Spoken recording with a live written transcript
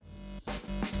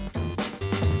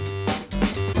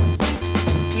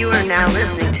You are now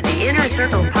listening to the Inner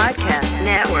Circle Podcast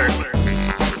Network.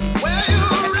 Where you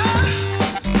run,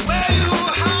 where you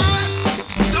hide,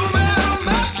 don't matter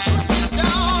much. Down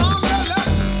on the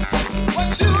luck, what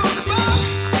you smoke,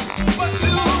 what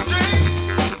you drink,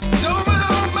 don't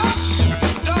matter much.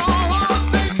 Don't wanna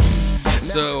think.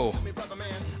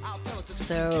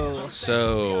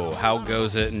 So, how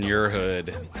goes it in your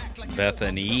hood,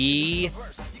 Bethany?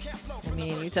 I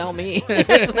mean, you tell me.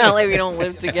 It's not like we don't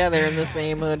live together in the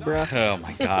same hood, bro. Oh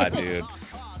my God, dude.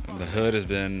 The hood has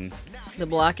been... The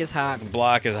block is hot. The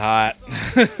block is hot.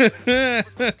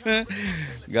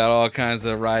 Got all kinds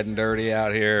of riding dirty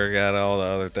out here. Got all the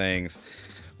other things.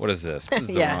 What is this? This is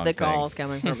the Yeah, wrong the thing. call's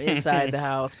coming from inside the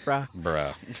house, bruh.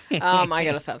 Bruh. I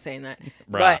gotta stop saying that.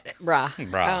 Bruh. But, bruh.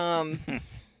 Bruh.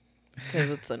 Because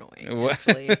it's annoying,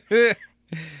 actually.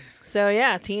 So,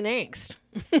 yeah, teen angst.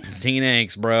 Teen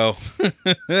angst, bro.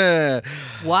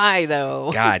 Why,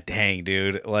 though? God dang,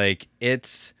 dude. Like,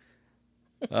 it's...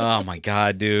 Oh, my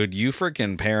God, dude. You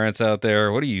freaking parents out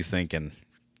there, what are you thinking?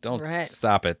 Don't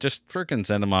stop it. Just freaking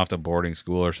send them off to boarding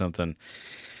school or something.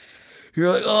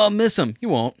 You're like, oh, I'll miss them. You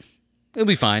won't. It'll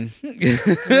be fine.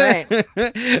 Right.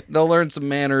 They'll learn some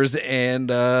manners and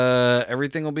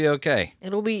everything will be okay.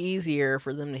 It'll be easier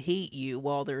for them to hate you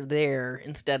while they're there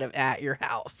instead of at your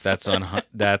house. That's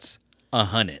a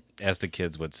hunted, as the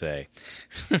kids would say.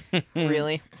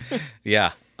 Really?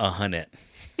 Yeah, a hunted.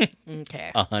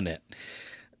 Okay. A hunted.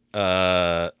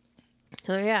 So,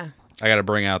 yeah. I got to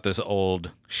bring out this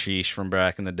old sheesh from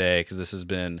back in the day because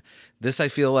this I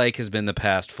feel like has been the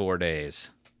past 4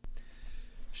 days.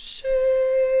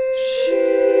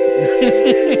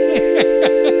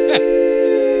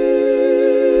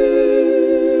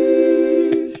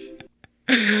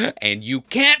 And you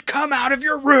can't come out of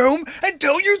your room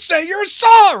until you say you're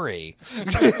sorry.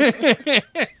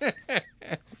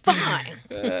 Fine.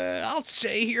 I'll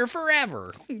stay here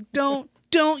forever. Don't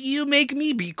you make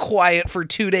me be quiet for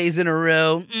 2 days in a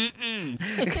row.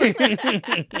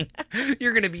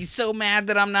 You're going to be so mad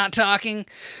that I'm not talking.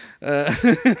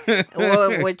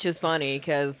 Well, which is funny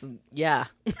because, yeah.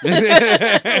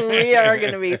 We are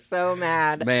going to be so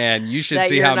mad. Man, you should that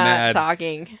see you're how not mad.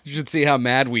 talking. You should see how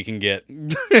mad we can get.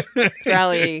 It's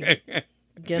probably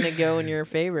going to go in your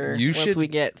favor once we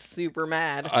get super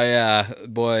mad.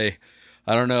 Boy.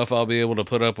 I don't know if I'll be able to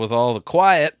put up with all the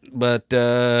quiet, but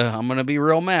I'm going to be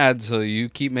real mad, so you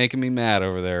keep making me mad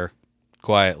over there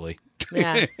quietly.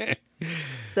 Yeah.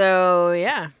 So,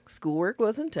 yeah, schoolwork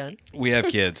wasn't done. We have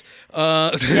kids.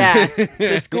 Yeah,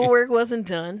 the schoolwork wasn't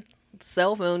done.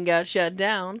 Cell phone got shut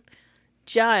down.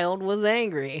 Child was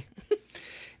angry.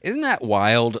 Isn't that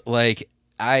wild? Like,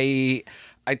 I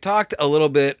talked a little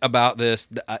bit about this.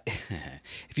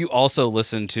 If you also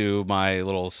listen to my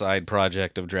little side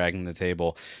project of Dragging the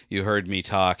Table, you heard me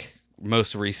talk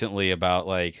most recently about,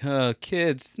 like,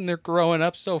 kids, and they're growing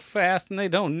up so fast and they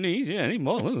don't need you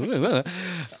anymore.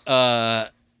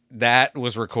 That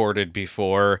was recorded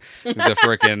before the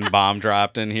frickin' bomb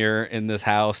dropped in here in this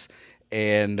house.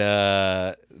 And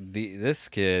this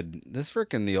kid,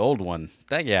 the old one,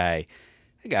 that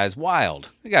guy's wild.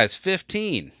 That guy's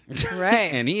 15.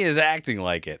 Right. And he is acting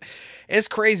like it. It's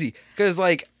crazy because,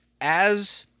 like,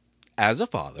 as a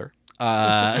father,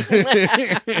 I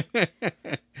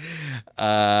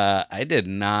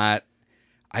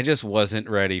just wasn't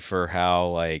ready for how,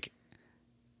 like,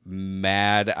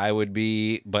 mad I would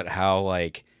be, but how,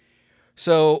 like,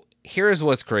 so here's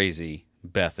what's crazy,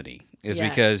 Bethany. Is yes.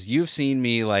 Because you've seen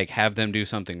me, like, have them do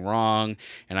something wrong,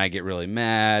 and I get really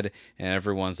mad, and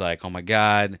everyone's like, oh my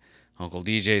God, Uncle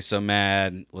DJ's so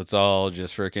mad, let's all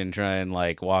just freaking try and,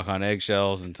 like, walk on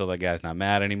eggshells until that guy's not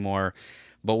mad anymore.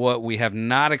 But what we have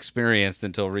not experienced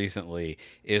until recently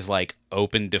is, like,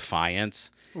 open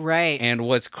defiance. Right. And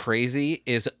what's crazy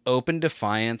is open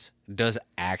defiance does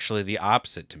actually the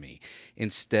opposite to me.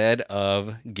 Instead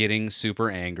of getting super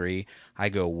angry, I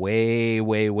go way,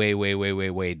 way, way, way, way, way,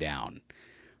 way down.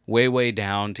 Way, way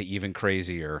down to even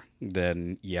crazier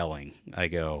than yelling. I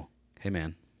go, hey,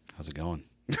 man, how's it going?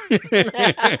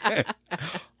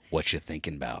 What you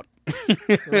thinking about?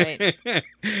 Right.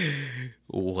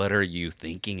 What are you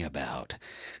thinking about?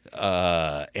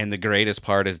 And the greatest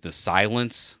part is the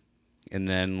silence. And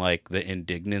then, like, the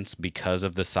indignance because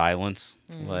of the silence.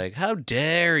 Like, how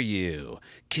dare you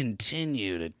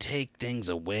continue to take things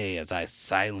away as I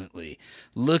silently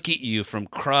look at you from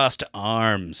crossed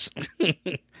arms.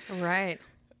 Right.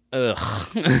 Ugh.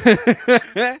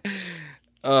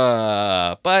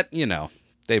 But, you know,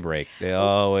 they break. They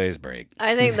always break.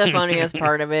 I think the funniest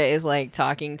part of it is, like,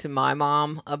 talking to my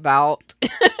mom about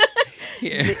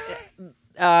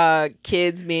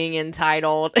kids being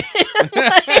entitled.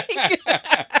 Like,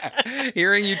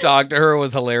 Hearing you talk to her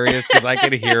was hilarious because I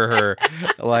could hear her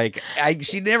like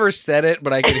she never said it,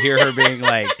 but I could hear her being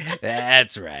like,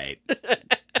 "That's right.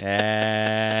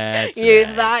 That's You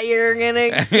right." thought you were gonna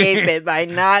escape it by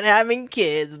not having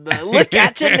kids, but look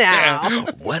at you now.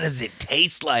 What does it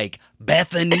taste like,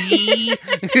 Bethany?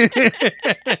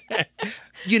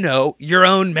 You know, your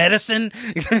own medicine.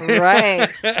 Right.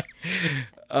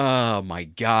 Oh my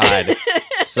God.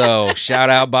 So shout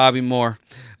out Bobby Moore.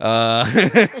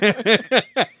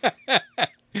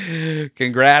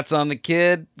 Congrats on the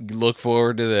kid. Look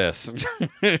forward to this.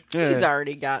 He's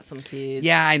already got some kids.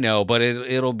 Yeah, I know, but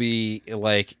it'll be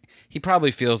like he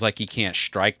probably feels like he can't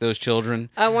strike those children.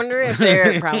 I wonder if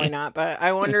they're probably not, but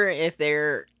I wonder if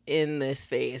they're in this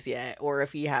phase yet, or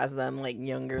if he has them like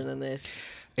younger than this,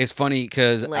 It's funny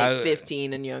because like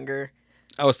 15 and younger.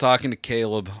 I was talking to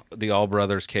Caleb, the All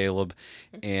Brothers Caleb,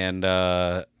 and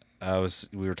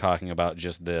we were talking about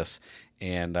just this,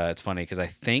 and it's funny because I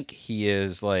think he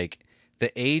is like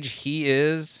the age he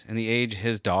is and the age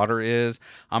his daughter is.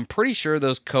 I'm pretty sure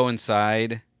those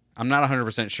coincide. I'm not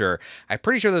 100% sure. I'm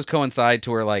pretty sure those coincide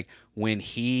to where like when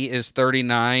he is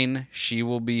 39, she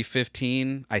will be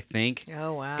 15. I think.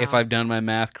 Oh wow! If I've done my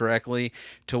math correctly.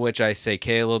 To which I say,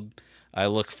 Caleb, I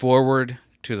look forward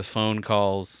to the phone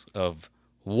calls of.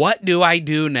 What do I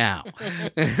do now?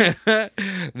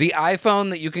 The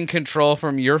iPhone that you can control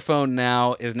from your phone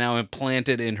now is now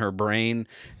implanted in her brain,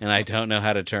 and I don't know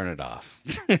how to turn it off.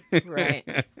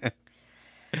 Right.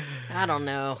 I don't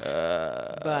know.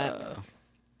 But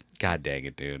God dang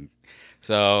it, dude.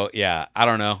 So, yeah, I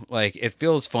don't know. Like, it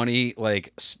feels funny,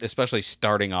 like, especially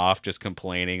starting off just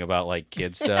complaining about, like,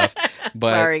 kid stuff.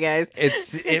 But sorry, guys.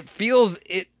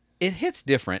 It hits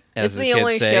different, as It's the the kids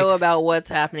only say. show about what's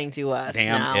happening to us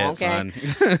Damn now, it, okay? son.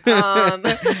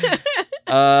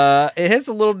 It hits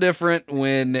a little different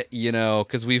when,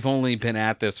 because we've only been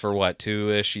at this for,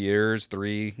 2-ish years,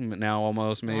 3 now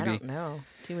almost, maybe. I don't know.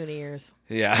 Too many years.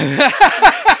 Yeah.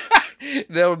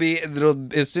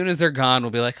 As soon as they're gone,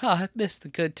 we'll be like, oh, I miss the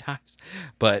good times.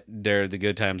 But the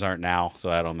good times aren't now,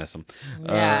 so I don't miss them.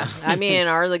 Yeah. I mean,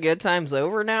 are the good times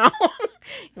over now?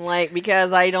 Like,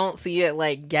 because I don't see it,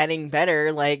 like, getting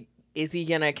better. Like, is he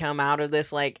going to come out of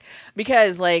this, like,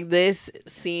 because, like, this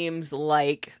seems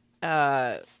like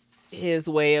his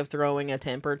way of throwing a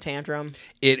temper tantrum.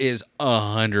 It is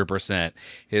 100%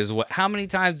 his way. How many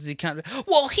times does he come?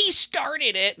 Well, he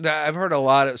started it. I've heard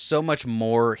so much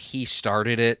more he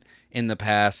started it in the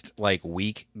past, like,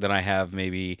 week than I have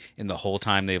maybe in the whole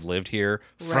time they've lived here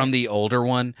from the older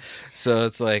one. So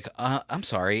it's like, I'm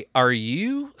sorry, are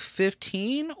you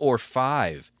 15 or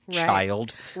 5,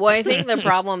 child? Well, I think the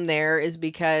problem there is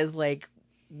because, like,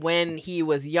 when he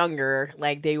was younger,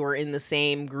 like, they were in the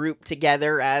same group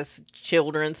together as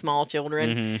children, small children.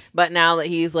 Mm-hmm. But now that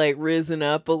he's, like, risen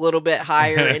up a little bit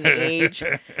higher in age,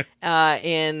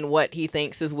 in what he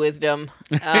thinks is wisdom,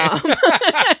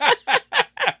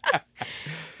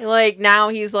 like, now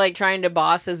he's, like, trying to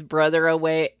boss his brother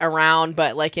around,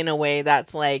 but, like, in a way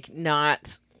that's, like,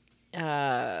 not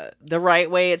the right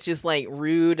way. It's just, like,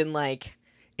 rude and, like...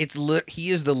 He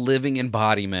is the living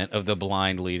embodiment of the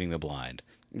blind leading the blind.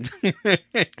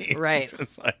 Right.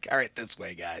 It's like, all right, this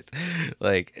way, guys.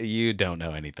 Like, you don't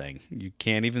know anything. You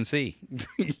can't even see.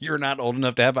 You're not old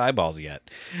enough to have eyeballs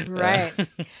yet. Right.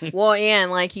 Well,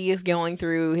 and, like, he is going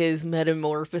through his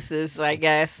metamorphosis, I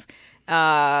guess,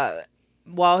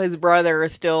 while his brother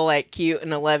is still, like, cute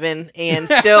and 11 and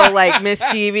still, like,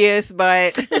 mischievous,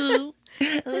 but...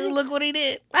 Look what he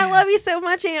did. I love you so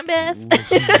much, Aunt Beth.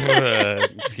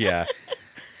 Yeah.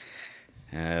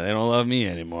 They don't love me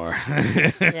anymore.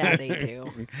 Yeah, they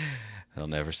do. They'll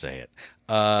never say it.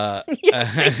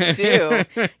 Yes, they do.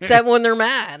 Except when they're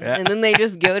mad. And then they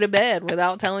just go to bed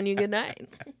without telling you goodnight.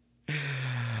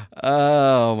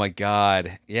 Oh, my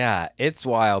God. Yeah, it's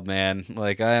wild, man.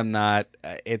 Like, I am not...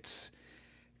 It's...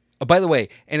 Oh, by the way,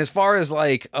 and as far as,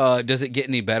 like, does it get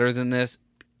any better than this?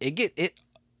 It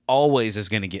always is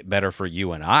going to get better for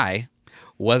you and I.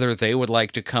 Whether they would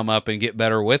like to come up and get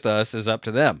better with us is up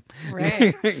to them.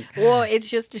 Right. Well, it's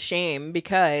just a shame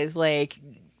because, like,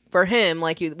 for him,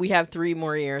 like, we have 3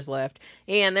 more years left,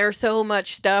 and there's so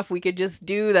much stuff we could just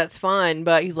do that's fun,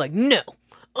 but he's like, no,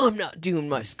 I'm not doing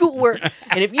my schoolwork,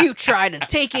 and if you try to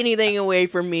take anything away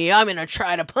from me, I'm going to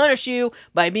try to punish you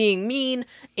by being mean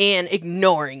and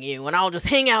ignoring you, and I'll just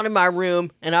hang out in my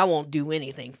room, and I won't do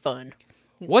anything fun.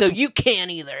 So you can't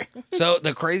either. So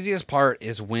the craziest part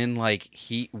is when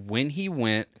he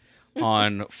went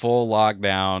on full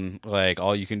lockdown. Like,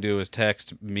 all you can do is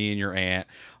text me and your aunt.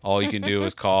 All you can do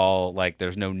is call. Like,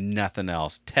 there's nothing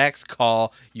else. Text,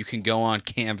 call. You can go on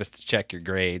Canvas to check your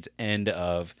grades. End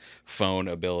of phone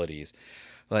abilities.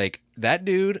 Like, that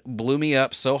dude blew me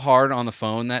up so hard on the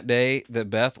phone that day that,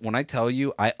 Beth, when I tell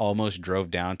you, I almost drove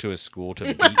down to his school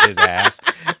to beat his ass.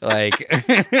 Like,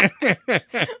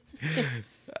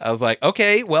 I was like,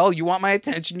 okay, well, you want my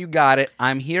attention, you got it.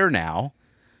 I'm here now.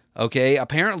 Okay,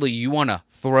 apparently you want to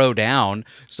throw down,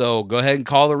 so go ahead and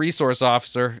call the resource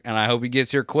officer, and I hope he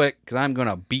gets here quick, because I'm going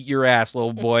to beat your ass,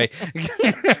 little boy.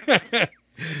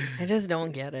 I just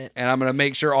don't get it. And I'm going to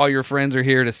make sure all your friends are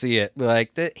here to see it.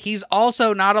 Like, he's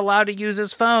also not allowed to use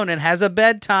his phone and has a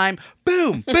bedtime.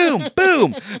 Boom, boom,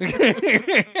 boom.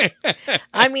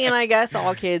 I mean, I guess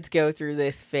all kids go through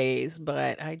this phase,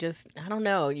 but I don't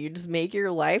know. You just make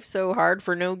your life so hard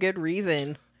for no good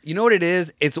reason. You know what it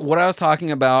is? It's what I was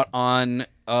talking about on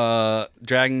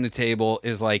Dragging the Table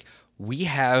is, like, we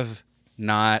have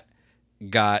not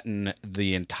gotten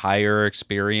the entire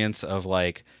experience of,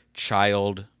 like,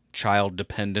 child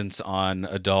dependence on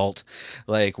adult.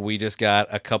 Like, we just got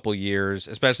a couple years,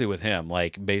 especially with him,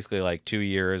 like, basically like 2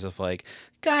 years of like,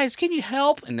 guys, can you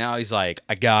help? And now he's like,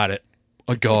 I got it.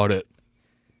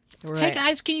 Right. Hey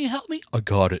guys, can you help me? I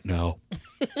got it now.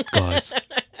 Guys,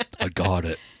 I got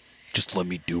it. Just let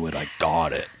me do it. I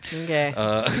got it. Okay.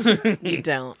 You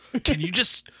don't. Can you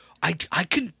just, I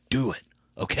can do it.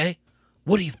 Okay.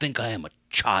 What do you think? I am a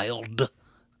child?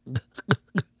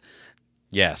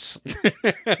 Yes.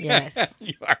 Yes.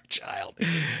 You are a child.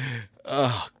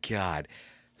 Oh, God.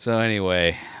 So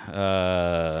anyway,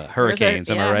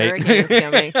 hurricanes, am I right? Hurricanes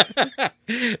coming.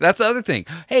 That's the other thing.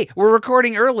 Hey, we're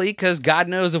recording early because God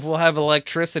knows if we'll have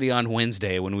electricity on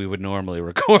Wednesday when we would normally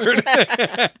record.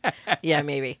 Yeah,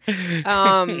 maybe.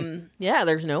 Yeah,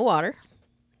 there's no water.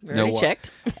 We already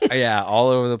checked. Yeah, all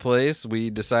over the place.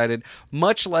 We decided,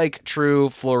 much like true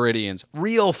Floridians,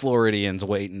 real Floridians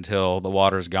wait until the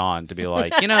water's gone to be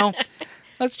like,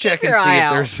 let's check and see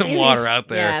if there's some water out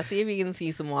there. Yeah, see if you can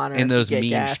see some water. In those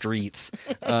mean streets.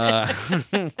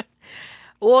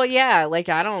 Well, yeah, like,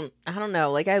 I don't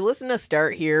know. Like, I listen to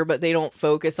Start Here, but they don't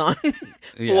focus on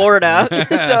Florida.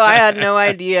 So I had no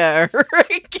idea a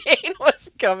hurricane was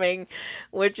coming,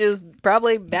 which is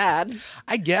probably bad.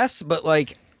 I guess, but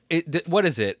like, what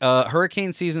is it?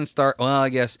 Hurricane season I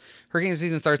guess hurricane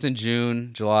season starts in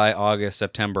June, July, August,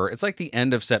 September. It's like the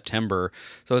end of September.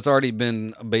 So it's already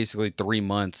been basically 3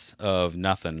 months of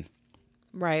nothing.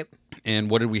 Right. And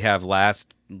what did we have the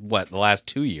last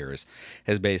 2 years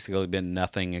has basically been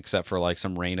nothing except for like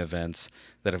some rain events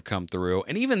that have come through.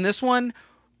 And even this one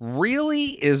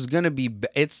really is going to be,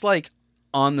 it's like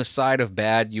on the side of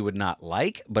bad you would not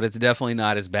like, but it's definitely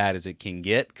not as bad as it can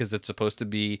get because it's supposed to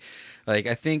be like,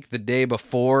 I think the day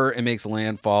before it makes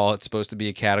landfall, it's supposed to be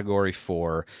a Category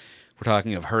 4. We're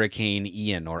talking of Hurricane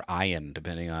Ian or Ian,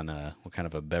 depending on what kind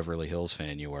of a Beverly Hills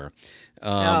fan you were.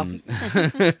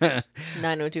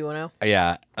 90210.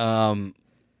 Yeah.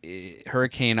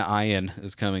 Hurricane Ian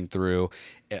is coming through.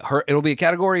 It'll be a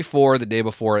Category 4 the day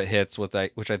before it hits, which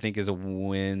I think is a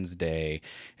Wednesday.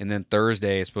 And then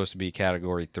Thursday is supposed to be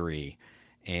Category 3.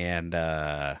 And,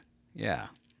 yeah.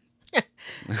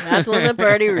 That's when the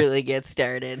party really gets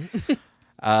started.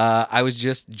 I was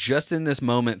just in this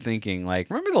moment thinking, like,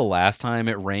 remember the last time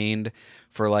it rained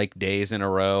for like days in a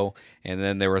row, and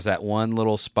then there was that one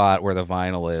little spot where the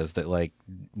vinyl is that like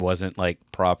wasn't like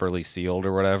properly sealed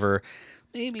or whatever.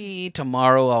 Maybe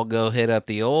tomorrow I'll go hit up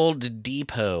the old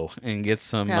depot and get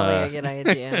some Probably a good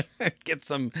idea. get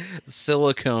some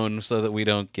silicone so that we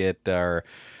don't get our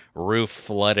roof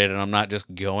flooded, and I'm not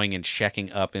just going and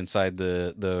checking up inside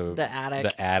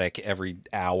the attic every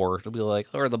hour. It'll be like,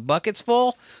 are the buckets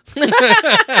full?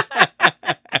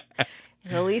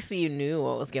 At least you knew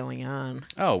what was going on.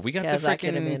 Oh, we got the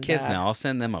freaking kids now. I'll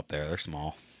send them up there. They're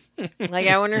small. Like,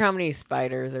 I wonder how many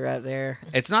spiders are out there.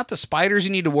 It's not the spiders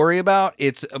you need to worry about.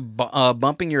 It's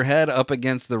bumping your head up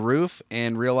against the roof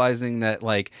and realizing that,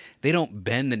 like, they don't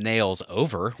bend the nails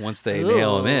over once they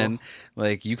nail them in.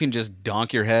 Like, you can just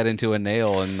donk your head into a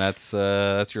nail, and that's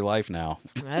your life now.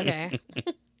 Okay.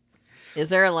 Is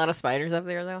there a lot of spiders up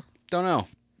there, though? Don't know.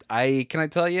 Can I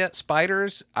tell you,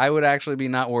 spiders, I would actually be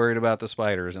not worried about the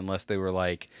spiders unless they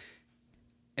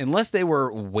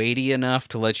were weighty enough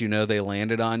to let you know they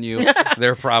landed on you.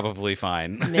 They're probably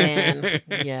fine.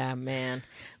 Man.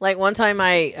 Like, one time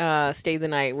I stayed the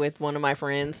night with one of my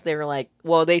friends. They were like,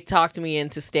 they talked me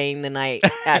into staying the night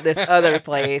at this other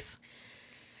place.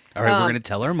 All right, we're going to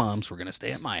tell our moms we're going to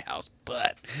stay at my house,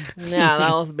 but... Yeah,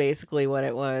 that was basically what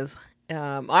it was.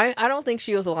 I don't think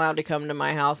she was allowed to come to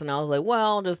my house, and I was like,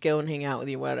 well, I'll just go and hang out with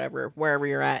you, whatever, wherever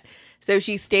you're at. So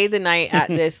she stayed the night at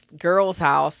this girl's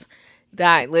house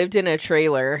that lived in a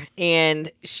trailer,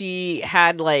 and she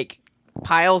had like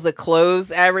piles of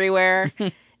clothes everywhere,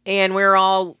 and we were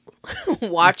all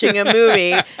watching a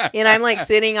movie, and I'm like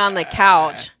sitting on the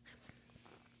couch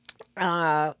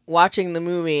watching the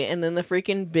movie, and then the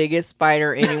freaking biggest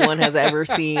spider anyone has ever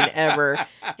seen ever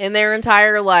in their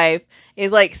entire life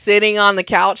is like sitting on the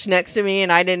couch next to me,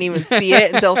 and I didn't even see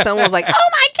it until someone was like, oh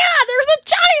my god, there's a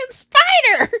giant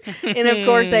spider. And of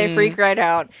course I freak right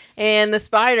out, and the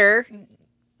spider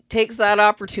takes that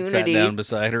opportunity Sat down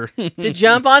beside her to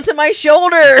jump onto my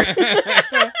shoulder.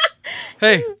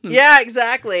 Hey, Yeah,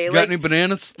 exactly. got Like, any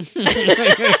bananas?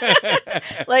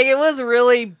 like it was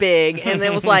really big, and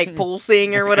it was like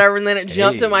pulsing or whatever, and then it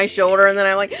jumped to my shoulder, and then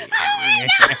I'm like, oh my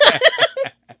god.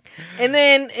 And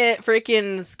then it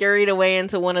freaking scurried away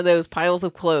into one of those piles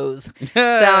of clothes. So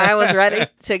I was ready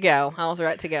to go.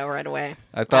 Right away.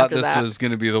 I thought after this that. was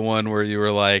going to be the one where you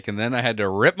were like, and then I had to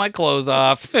rip my clothes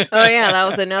off. Oh yeah, that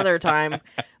was another time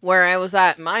where I was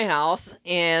at my house,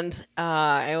 and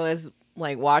I was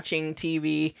like watching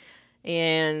TV,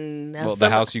 and Well,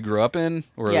 the house you grew up in?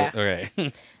 Or, Yeah. Okay.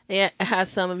 Yeah, as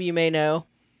some of you may know,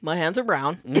 my hands are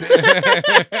brown.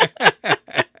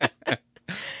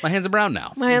 My hands are brown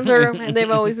now. My hands are, they've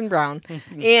always been brown.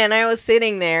 And I was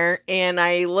sitting there, and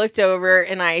I looked over,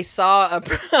 and I saw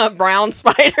a brown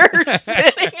spider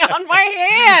sitting on my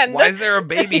hand. Why is there a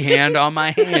baby hand on my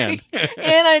hand?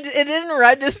 And it didn't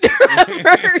register at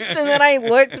first, and then I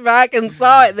looked back and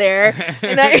saw it there,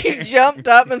 and I jumped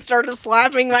up and started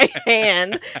slapping my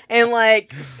hand and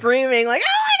like screaming like,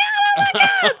 oh my god,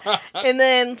 oh my god. And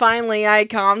then finally I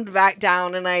calmed back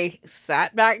down, and I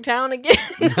sat back down again.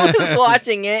 I was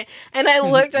watching it, and I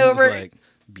looked It was over. like,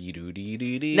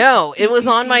 be-doo-dee-dee-dee. No, it was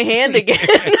on my hand again.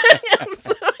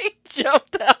 So I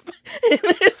jumped up in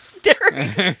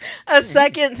hysterics a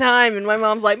second time, and my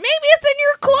mom's like, maybe it's in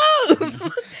your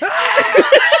clothes.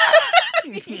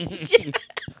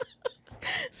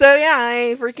 So yeah,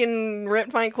 I freaking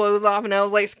ripped my clothes off, and I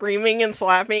was like screaming and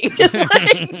slapping and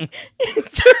like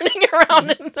turning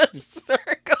around in the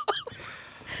circle.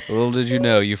 Little did you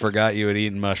know, you forgot you had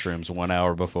eaten mushrooms 1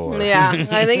 hour before. Yeah,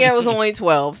 I think I was only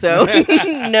 12, so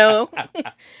no.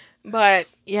 But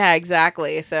yeah,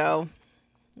 exactly. So,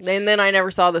 and then I never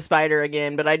saw the spider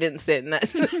again, but I didn't sit in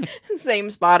that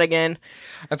same spot again.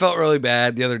 I felt really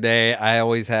bad the other day. I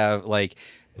always have, like,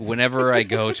 whenever I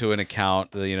go to an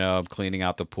account, you know, I'm cleaning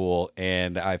out the pool,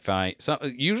 and I find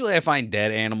usually I find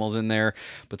dead animals in there,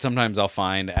 but sometimes I'll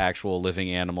find actual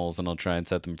living animals, and I'll try and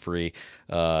set them free.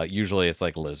 Usually it's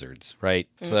like lizards, right?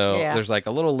 So yeah. there's like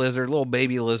a little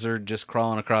baby lizard just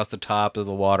crawling across the top of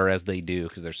the water, as they do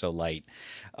because they're so light.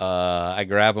 I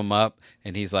grab him up,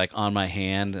 and he's like on my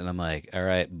hand, and I'm like, all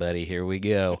right, buddy, here we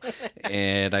go.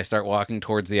 And I start walking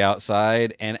towards the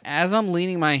outside, and as I'm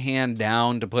leaning my hand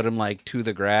down to put him like to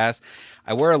the grass,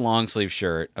 I wear a long sleeve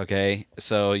shirt, okay?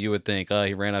 So you would think, oh,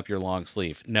 he ran up your long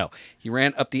sleeve. No, he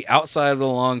ran up the outside of the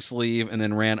long sleeve and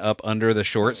then ran up under the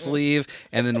short sleeve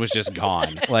and then was just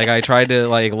gone. Like, I tried to,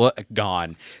 like, look,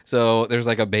 gone. So there's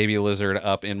like a baby lizard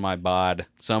up in my bod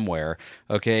somewhere,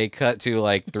 okay? Cut to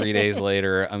like 3 days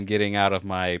later, I'm getting out of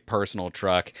my personal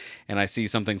truck, and I see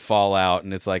something fall out,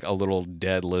 and it's like a little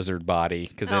dead lizard body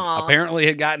because it Aw. apparently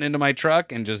had gotten into my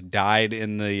truck and just died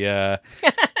in the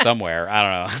somewhere. I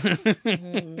don't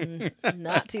know.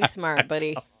 Not too smart,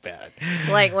 buddy. Bad.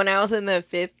 Like when I was in the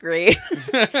 5th grade,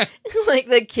 like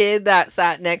the kid that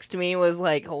sat next to me was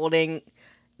like holding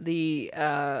the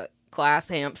class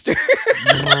hamster.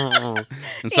 And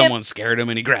someone scared him,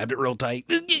 and he grabbed it real tight.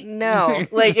 No,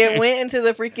 like it went into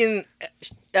the freaking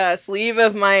sleeve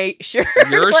of my shirt.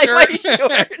 Your like shirt? my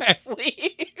short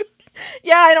sleeve.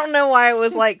 Yeah, I don't know why it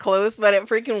was like close, but it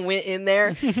freaking went in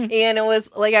there. And it was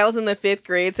like I was in the 5th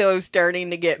grade, so I was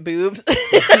starting to get boobs.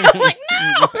 I'm like,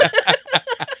 no!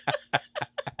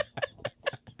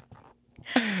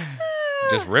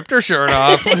 Just ripped her shirt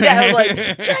off. Yeah, I was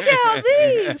like, check out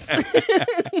these.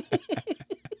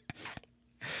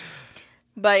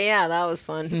 But yeah, that was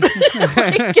fun.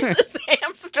 Like, get this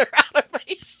hamster out of my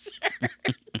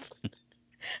shirt.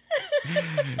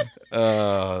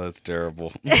 Oh, that's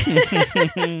terrible.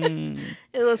 It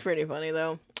was pretty funny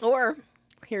though. Or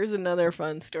here's another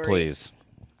fun story. Please.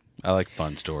 I like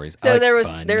fun stories. I So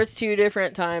like there's 2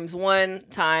 different times. One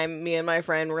time, me and my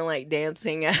friend were like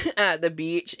dancing at the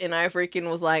beach, and I freaking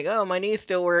was like, "Oh, my knee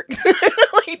still works."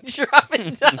 Like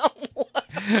dropping down.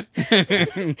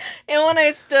 And when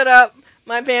I stood up,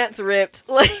 my pants ripped.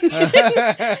 Like,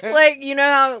 like you know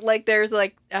how like there's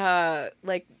like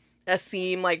a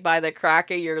seam like by the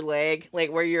crack of your leg,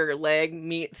 like where your leg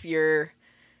meets your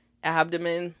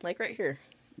abdomen, like right here.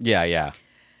 Yeah.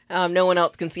 No one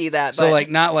else can see that. So but like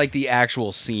not like the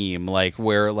actual seam, like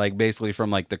where like basically from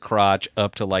like the crotch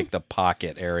up to like the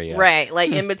pocket area. right,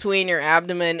 like in between your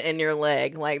abdomen and your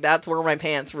leg, like that's where my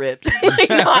pants ripped, like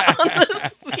not on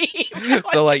the seam.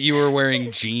 So like you were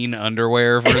wearing jean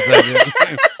underwear for a second.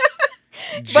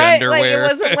 But like it Genderwear.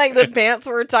 wasn't like the pants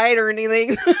were tight or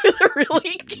anything. I was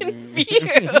really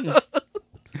confused.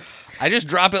 I just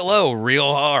drop it low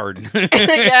real hard. Yeah,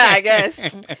 I guess.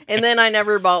 And then I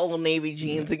never bought Old Navy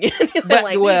jeans again. But,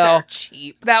 like, well, these are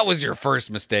cheap. That was your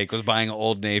first mistake, was buying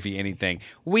Old Navy anything.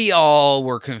 We all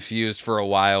were confused for a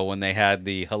while when they had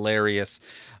the hilarious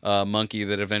monkey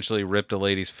that eventually ripped a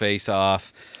lady's face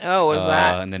off. Oh, was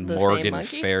that and then the same Morgan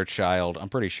monkey? Fairchild. I'm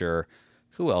pretty sure.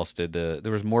 Who else did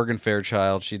there was Morgan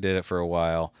Fairchild. She did it for a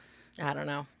while. I don't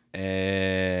know.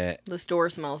 Uh, The store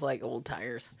smells like old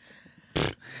tires.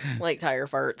 Like tire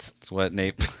farts. it's what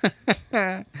Nate.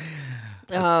 Because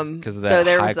of that So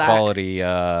there high was that. quality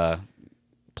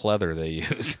pleather they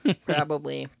use.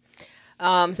 Probably.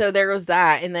 So there was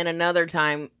that, and then another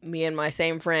time, me and my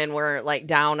same friend were like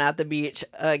down at the beach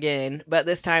again, but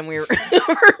this time we were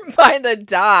by the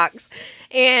docks,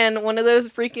 and one of those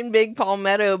freaking big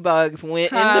palmetto bugs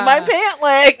went into my pant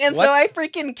leg, and What? so I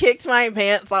freaking kicked my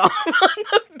pants off on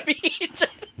the beach.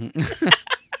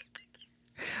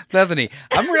 Bethany,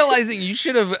 I'm realizing you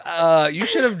should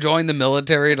have joined the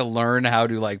military to learn how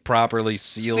to like properly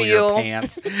seal your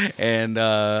pants and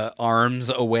arms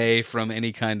away from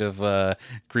any kind of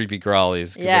creepy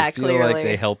crawlies. 'Cause Yeah, I feel like clearly.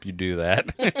 they help you do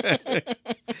that.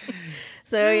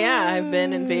 So yeah, I've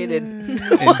been invaded.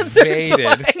 once or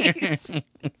Invaded. twice.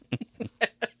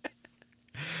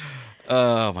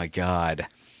 Oh my god.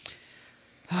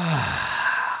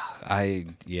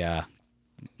 Yeah.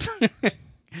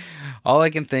 All I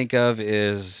can think of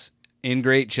is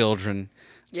Ingrate Children.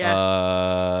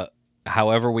 Yeah.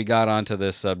 However we got onto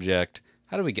this subject.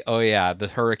 How do we get? Oh yeah, the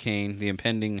hurricane, the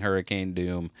impending hurricane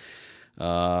doom.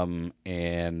 And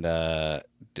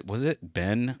was it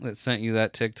Ben that sent you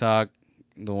that TikTok?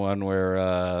 The one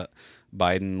where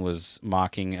Biden was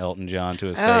mocking Elton John to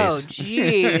his Oh, face.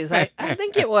 jeez. I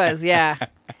think it was, yeah.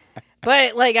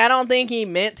 But, like, I don't think he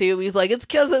meant to. He's like, it's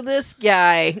because of this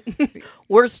guy.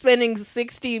 We're spending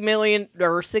 $60 million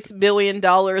or $6 billion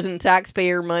in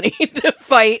taxpayer money to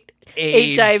fight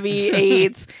AIDS. HIV,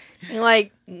 AIDS. And,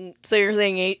 like, so you're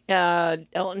saying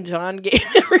Elton John gave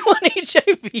everyone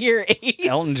HIV or AIDS?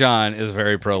 Elton John is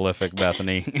very prolific,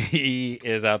 Bethany. He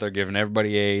is out there giving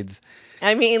everybody AIDS.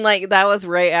 I mean, like, that was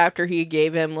right after he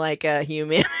gave him, like, a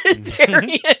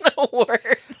humanitarian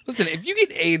award. Listen, if you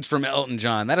get AIDS from Elton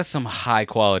John, that is some high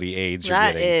quality AIDS you're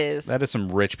That getting. is. That is some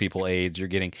rich people AIDS you're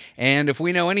getting. And if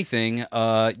we know anything,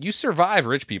 you survive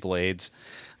rich people AIDS.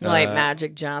 Like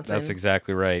Magic Johnson. That's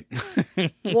exactly right.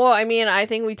 Well, I mean, I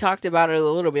think we talked about it a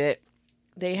little bit.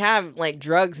 They have like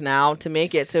drugs now to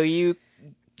make it so you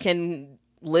can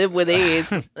live with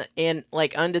AIDS and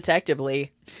like undetectably,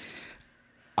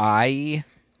 as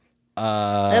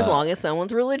as long as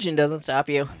someone's religion doesn't stop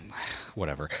you.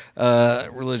 whatever.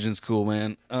 Religion's cool,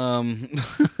 man.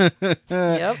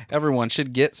 Yep. Everyone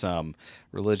should get some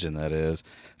religion, that is.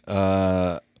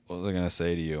 What was I going to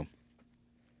say to you?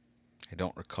 I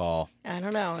don't recall. I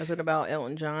don't know. Is it about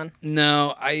Elton John?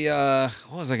 No,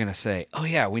 what was I gonna say? Oh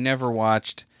yeah, we never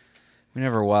watched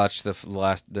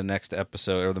the next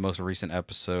episode or the most recent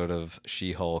episode of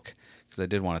She-Hulk because I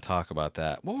did want to talk about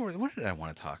that. What did I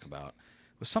want to talk about?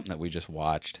 It was something that we just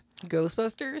watched.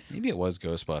 Ghostbusters? Maybe it was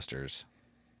Ghostbusters.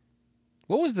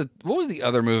 What was the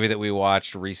other movie that we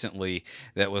watched recently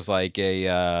that was like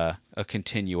a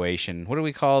continuation? What do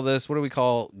we call this? What do we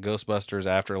call Ghostbusters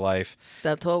Afterlife?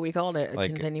 That's what we called it. A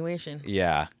Like- continuation.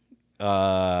 Yeah.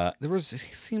 It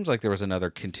seems like there was another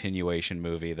continuation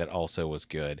movie that also was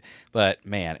good. But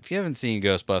man, if you haven't seen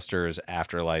Ghostbusters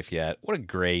Afterlife yet, what a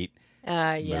great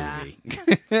Yeah.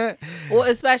 movie. Well,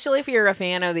 especially if you're a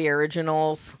fan of the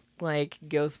originals, like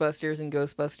Ghostbusters and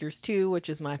Ghostbusters 2, which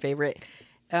is my favorite.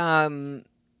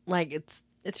 Like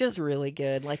it's just really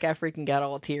good. Like I freaking got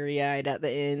all teary-eyed at the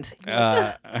end.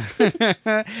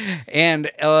 And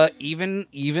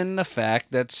even the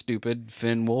fact that stupid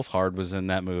Finn Wolfhard was in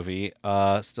that movie,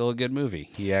 still a good movie.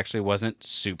 He actually wasn't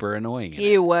super annoying in it.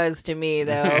 He was to me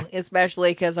though,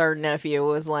 especially because our nephew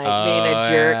was like being a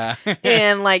jerk, Yeah.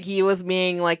 and like he was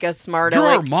being like a smart You're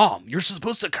our aleck. mom. You're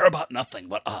supposed to care about nothing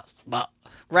but us.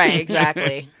 Right,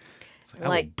 exactly. It's like, I will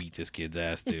Like- beat this kid's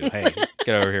ass too. Hey,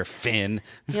 get over here, Finn.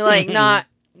 You're like not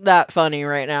that funny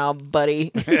right now,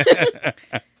 buddy.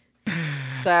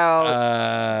 So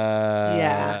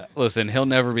yeah. Listen, he'll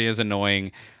never be as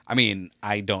annoying. I mean,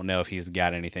 I don't know if he's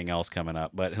got anything else coming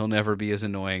up, but he'll never be as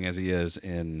annoying as he is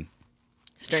in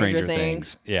Stranger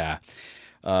Things. Yeah.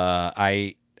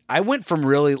 I went from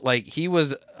really, like, he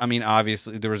was, I mean,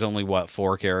 obviously there was only,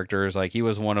 4 characters. Like, he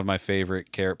was one of my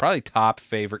favorite probably top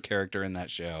favorite character in that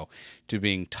show, to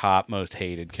being top most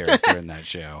hated character in that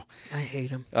show. I hate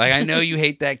him. Like, I know you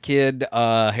hate that kid,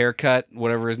 haircut,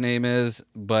 whatever his name is,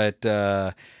 but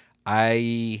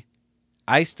I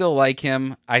still like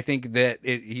him. I think that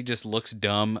he just looks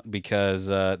dumb because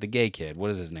the gay kid,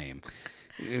 what is his name?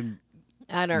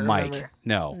 I don't Mike. remember.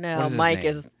 No, Mike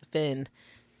is Finn.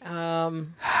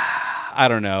 I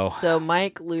don't know. So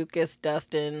Mike, Lucas,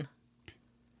 Dustin,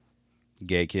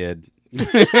 Gay kid.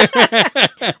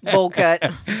 bowl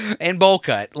cut. And bowl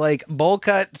cut. Like, bowl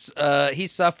cuts, he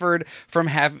suffered from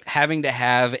having to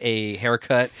have a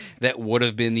haircut that would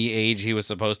have been the age he was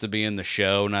supposed to be in the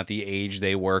show, not the age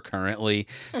they were currently.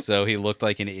 So he looked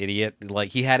like an idiot. Like,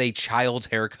 he had a child's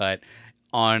haircut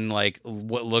on, like,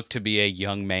 what looked to be a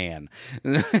young man.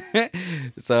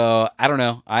 So I don't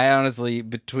know. I honestly,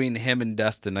 between him and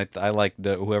Dustin, I like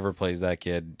whoever plays that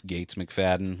kid, Gates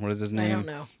McFadden. What is his name? I don't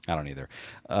know. I don't either.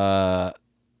 I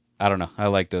don't know. I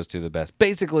like those two the best.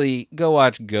 Basically, go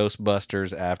watch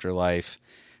Ghostbusters Afterlife.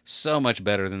 So much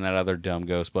better than that other dumb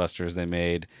Ghostbusters they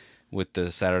made with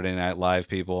the Saturday Night Live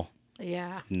people.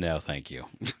 Yeah. No, thank you.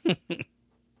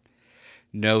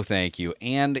 No, thank you.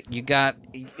 And you got,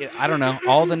 I don't know,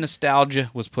 all the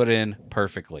nostalgia was put in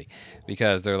perfectly,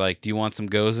 because they're like, do you want some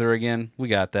Gozer again? We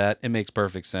got that. It makes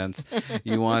perfect sense.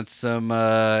 You want some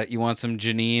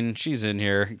Janine? She's in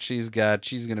here. She's going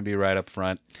to be right up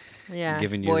front. Yeah.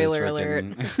 Giving Spoiler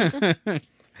you this alert.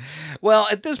 Well,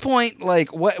 at this point, like,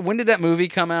 when did that movie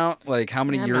come out? Like, how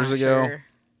many years ago? Sure.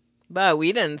 But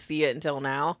we didn't see it until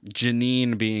now.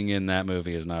 Janine being in that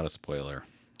movie is not a spoiler.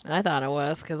 I thought it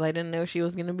was, because I didn't know she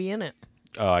was going to be in it.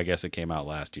 Oh, I guess it came out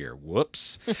last year.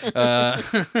 Whoops. Who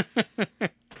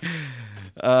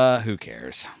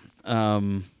cares?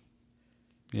 Yeah.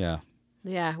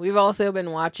 Yeah, we've also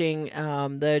been watching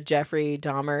the Jeffrey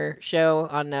Dahmer show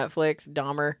on Netflix,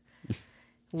 Dahmer,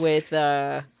 with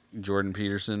Jordan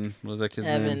Peterson. What was that kid's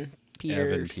Evan name?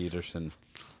 Peters. Evan Peterson.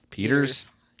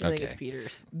 Peters? I think it's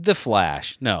Peters. The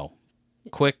Flash. No.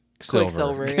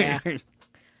 Quicksilver. Yeah.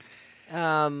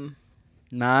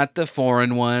 Not the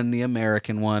foreign one, the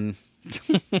American one.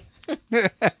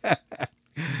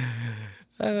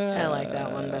 I like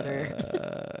that one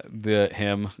better.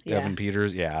 Evan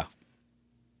Peters, yeah.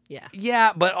 Yeah.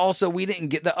 Yeah, but also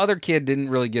the other kid didn't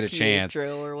really get a chance. Or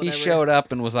He whatever. showed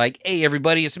up and was like, hey,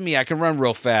 everybody, it's me. I can run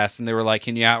real fast. And they were like,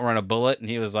 can you outrun a bullet? And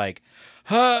he was like,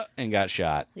 huh, and got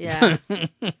shot. Yeah.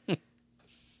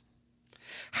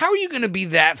 How are you going to be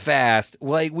that fast?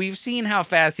 Like, we've seen how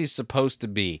fast he's supposed to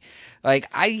be. Like,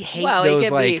 I hate those, he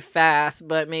could be fast,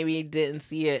 but maybe he didn't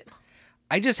see it.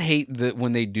 I just hate that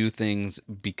when they do things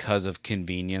because of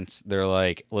convenience. They're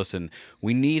like, listen,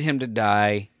 we need him to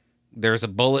die. There's a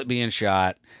bullet being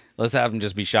shot. Let's have him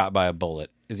just be shot by a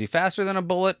bullet. Is he faster than a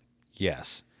bullet?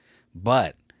 Yes.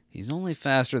 But he's only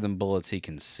faster than bullets he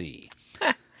can see.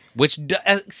 Which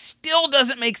still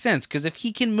doesn't make sense, because if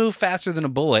he can move faster than a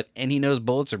bullet and he knows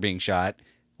bullets are being shot,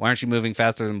 why aren't you moving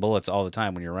faster than bullets all the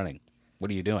time when you're running? What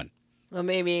are you doing? Well,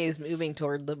 maybe he's moving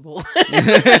toward the bullet.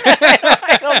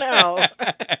 I don't know.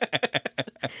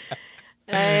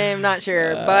 I'm not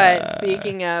sure. But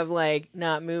speaking of, like,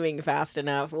 not moving fast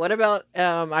enough, what about,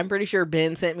 I'm pretty sure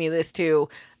Ben sent me this too,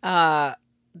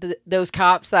 those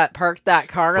cops that parked that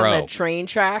car on the train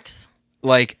tracks?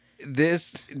 Like,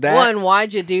 One,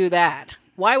 why'd you do that?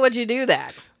 Why would you do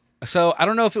that? So I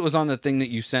don't know if it was on the thing that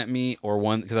you sent me or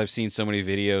one, because I've seen so many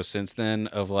videos since then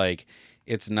of, like,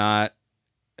 it's not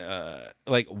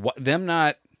like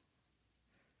the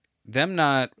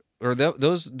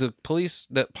police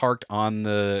that parked on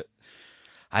the,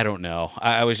 I don't know.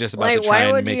 I was just about to try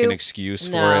and make an excuse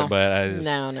for it, but I just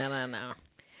no.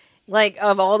 Like,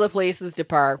 of all the places to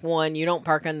park, one, you don't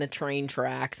park on the train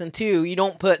tracks, and two, you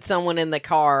don't put someone in the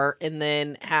car and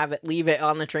then leave it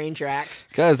on the train tracks.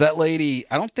 Because that lady,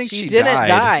 I don't think she didn't died,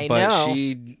 die, but no.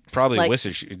 she probably Like,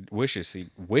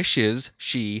 wishes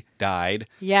she died.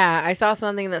 Yeah, I saw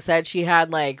something that said she had,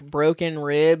 like, broken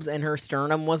ribs and her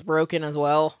sternum was broken as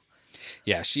well.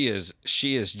 Yeah, she is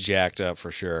jacked up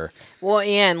for sure. Well,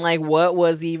 and, like, what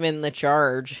was even the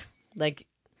charge? Like,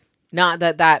 not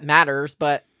that matters,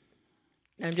 but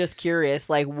I'm just curious,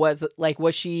 like, was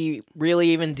she really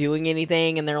even doing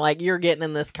anything? And they're like, you're getting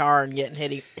in this car and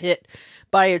getting hit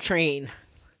by a train.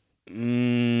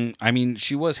 I mean,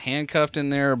 she was handcuffed in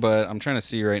there, but I'm trying to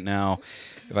see right now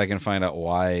if I can find out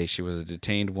why. She was a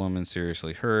detained woman,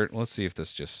 seriously hurt. Let's see if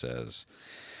this just says.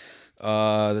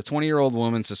 The 20-year-old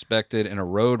woman suspected in a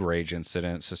road rage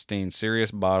incident sustained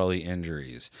serious bodily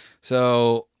injuries.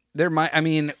 So there might, I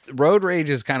mean, road rage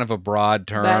is kind of a broad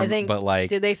term, But I think, like,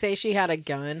 did they say she had a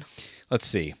gun? let's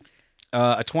see.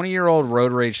 A 20-year-old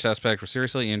road rage suspect was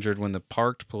seriously injured when the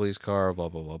parked police car, blah,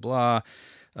 blah, blah, blah.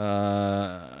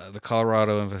 The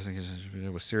Colorado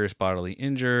investigation with serious bodily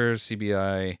injuries.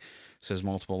 CBI says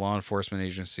multiple law enforcement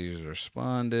agencies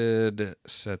responded,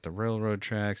 set the railroad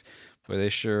tracks. Boy, they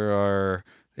sure are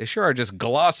just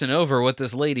glossing over what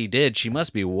this lady did. She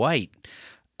must be white.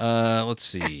 Let's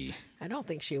see. I don't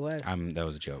think she was. That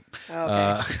was a joke.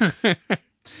 Okay.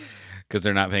 Because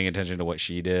they're not paying attention to what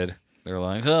she did. They're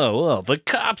like, oh, well, the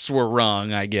cops were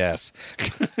wrong, I guess.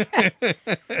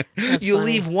 You funny.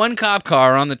 leave one cop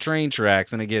car on the train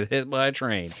tracks and it gets hit by a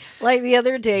train. Like the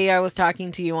other day, I was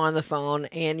talking to you on the phone,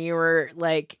 and you were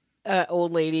like, an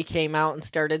old lady came out and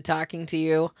started talking to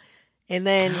you, and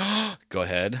then Go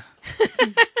ahead.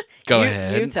 Go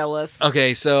ahead. You tell us.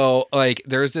 Okay, so like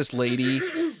there's this lady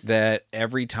that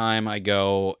every time I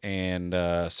go and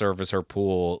service her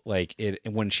pool, like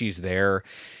when she's there,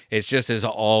 it's just is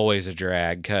always a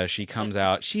drag because she comes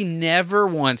out. She never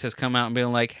once has come out and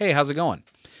been like, "Hey, how's it going?"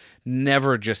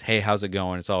 Never just, "Hey, how's it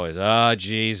going?" It's always, "Oh,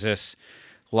 Jesus.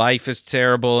 Life is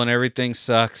terrible and everything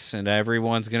sucks and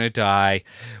everyone's going to die.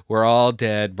 We're all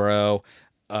dead, bro."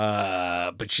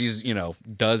 But she's,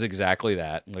 does exactly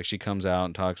that. Like she comes out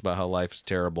and talks about how life is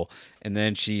terrible. And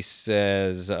then she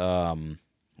says,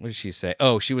 what did she say?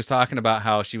 Oh, she was talking about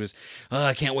how she was,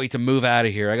 I can't wait to move out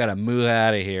of here. I got to move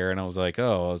out of here. And I was like,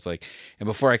 and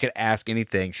before I could ask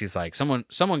anything, she's like,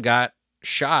 someone got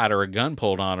shot or a gun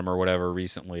pulled on him or whatever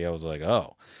recently. I was like,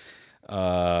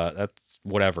 that's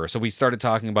whatever. So we started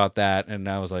talking about that. And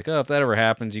I was like, if that ever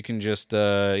happens, you can just,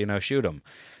 shoot him.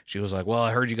 She was like, well,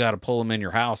 I heard you got to pull him in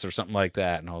your house or something like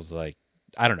that. And I was like,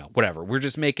 I don't know, whatever. We're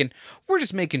just making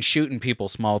shooting people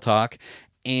small talk.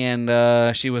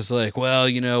 And she was like,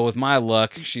 well, with my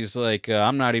luck, she's like,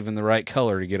 I'm not even the right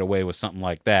color to get away with something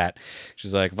like that.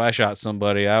 She's like, if I shot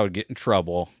somebody, I would get in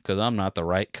trouble because I'm not the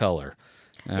right color.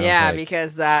 And I Yeah, was like,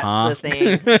 because that's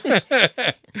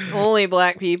the thing. Only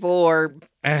black people or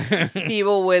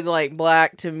people with like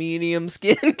black to medium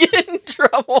skin get in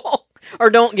trouble.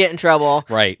 Or don't get in trouble.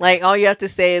 Right. Like, all you have to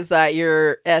say is that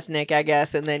you're ethnic, I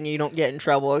guess, and then you don't get in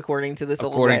trouble, according to this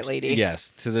old white lady.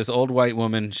 Yes, to this old white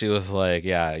woman, she was like,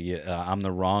 I'm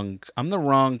the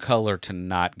wrong color to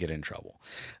not get in trouble.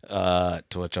 To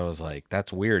which I was like,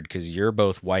 that's weird, because you're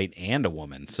both white and a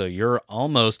woman, so you're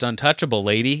almost untouchable,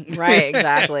 lady. Right,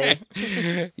 exactly.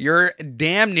 You're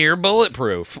damn near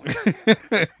bulletproof.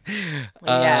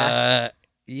 Yeah.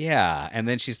 Yeah, and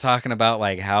then she's talking about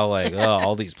like how like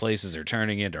all these places are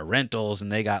turning into rentals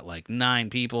and they got like 9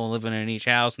 people living in each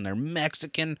house and they're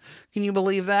Mexican. Can you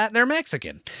believe that? They're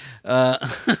Mexican.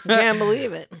 Can't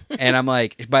believe it. And I'm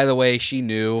like, by the way, she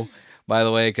knew. By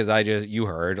the way, because you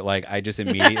heard, like I just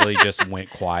immediately just went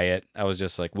quiet. I was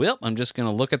just like, well, I'm just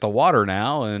gonna look at the water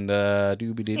now and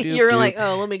doobie-doo. You're like,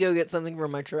 oh, let me go get something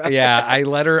from my truck. Yeah, I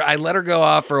let her go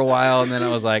off for a while, and then I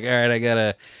was like, all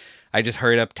right, I just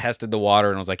hurried up, tested the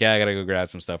water, and was like, yeah, I gotta go grab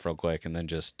some stuff real quick, and then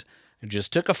just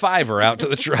took a $5 out to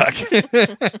the truck.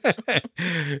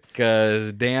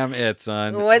 Because damn it,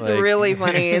 son. What's really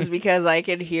funny is because I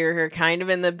could hear her kind of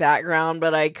in the background,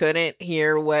 but I couldn't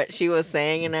hear what she was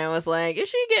saying, and I was like, is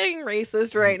she getting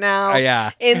racist right now?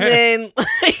 Yeah. And then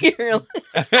you're like,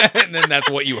 and then that's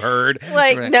what you heard.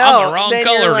 Like, I'm no. the wrong then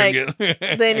color. You're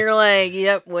like, then you're like,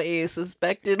 yep, what you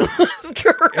suspected was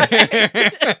correct.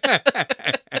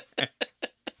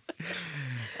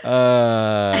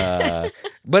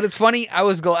 But it's funny. I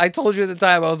told you at the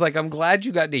time, I was like, I'm glad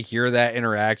you got to hear that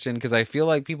interaction, because I feel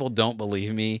like people don't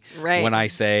believe me when I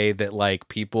say that, like,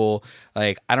 people,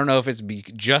 like, I don't know if it's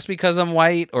just because I'm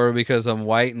white or because I'm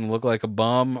white and look like a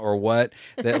bum or what,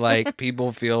 that, like,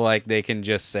 people feel like they can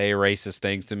just say racist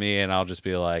things to me and I'll just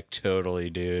be like, totally,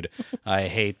 dude. I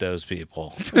hate those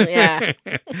people. Yeah.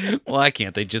 Why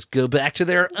can't they just go back to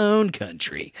their own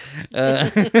country?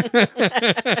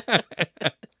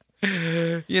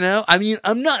 I mean,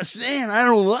 I'm not saying I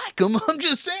don't like them. I'm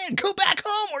just saying go back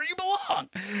home where you belong.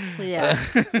 Yeah.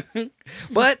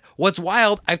 But what's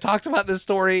wild, I've talked about this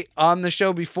story on the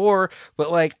show before,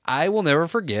 but like I will never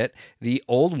forget the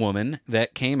old woman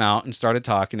that came out and started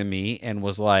talking to me and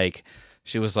was like,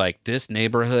 She was like, this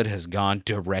neighborhood has gone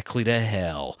directly to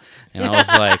hell. And I was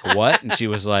like, what? And she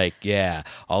was like, yeah,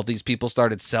 all these people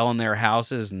started selling their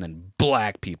houses and then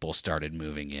black people started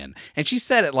moving in. And she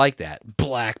said it like that.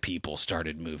 Black people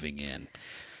started moving in.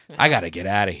 I got to get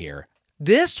out of here.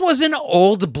 This was an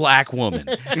old black woman.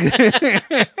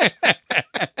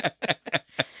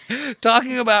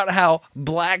 Talking about how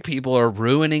black people are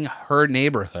ruining her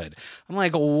neighborhood. I'm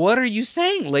like, what are you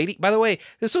saying, lady? By the way,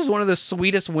 this was one of the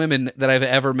sweetest women that I've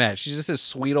ever met. She's just this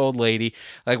sweet old lady.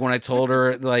 Like when I told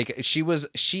her, like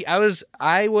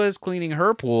I was cleaning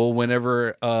her pool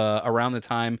whenever around the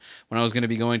time when I was going to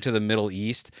be going to the Middle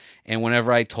East, and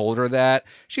whenever I told her that,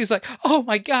 she's like, "Oh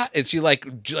my god!" And she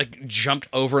like jumped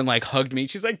over and like hugged me.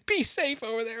 She's like, "Be safe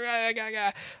over there."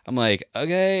 I'm like,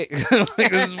 okay,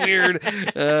 like this is weird.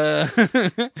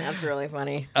 That's really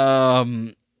funny.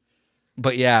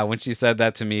 But yeah, when she said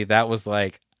that to me, that was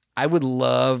like,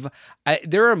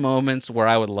 there are moments where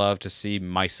I would love to see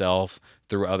myself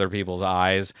through other people's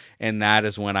eyes, and that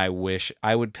is when I wish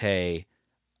I would pay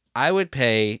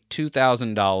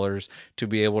 $2,000 to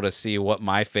be able to see what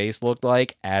my face looked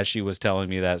like as she was telling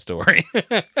me that story.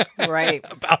 Right.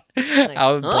 About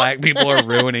how black people are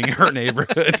ruining her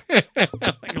neighborhood.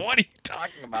 Like, what are you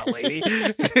talking about, lady?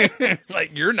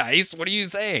 Like, you're nice. What are you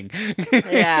saying?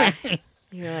 Yeah.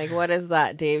 You're like, what is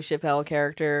that Dave Chappelle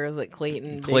character? Is it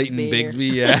Clayton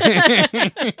Bigsby, yeah.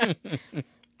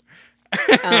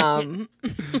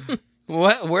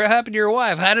 Where happened to your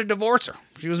wife? I had to divorce her.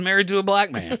 She was married to a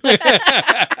black man.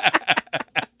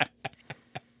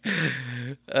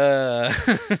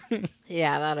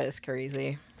 Yeah, that is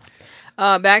crazy.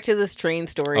 Back to this train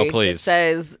story. Oh, please. It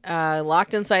says,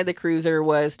 locked inside the cruiser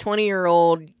was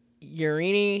 20-year-old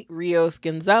Yurini Rios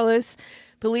Gonzalez.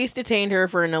 Police detained her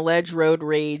for an alleged road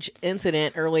rage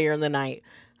incident earlier in the night.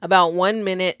 About 1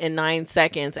 minute and 9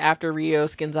 seconds after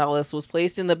Rios Gonzalez was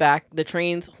placed in the back, the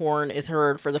train's horn is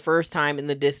heard for the first time in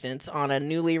the distance on a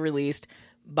newly released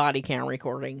body cam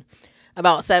recording.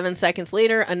 About 7 seconds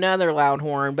later, another loud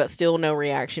horn, but still no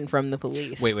reaction from the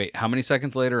police. Wait. How many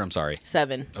seconds later? I'm sorry.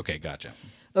 7. Okay, gotcha.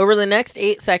 Over the next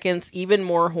 8 seconds, even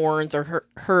more horns are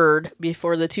heard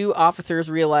before the two officers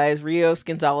realize Rios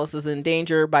Gonzalez is in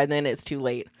danger. By then, it's too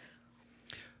late.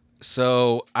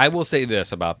 So I will say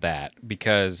this about that,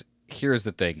 because here's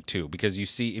the thing too, because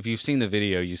if you've seen the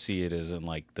video, you see it is in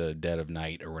like the dead of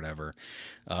night or whatever.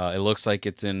 It looks like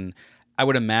I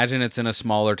would imagine it's in a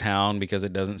smaller town because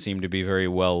it doesn't seem to be very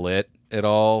well lit at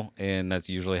all. And that's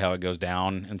usually how it goes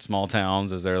down in small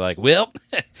towns, is they're like, well,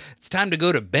 it's time to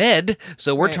go to bed,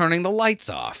 so we're turning the lights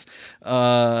off.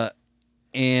 But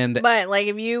like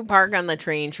if you park on the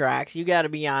train tracks, you got to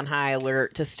be on high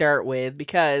alert to start with,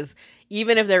 because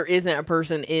even if there isn't a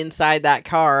person inside that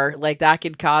car, like that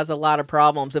could cause a lot of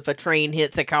problems if a train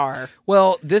hits a car.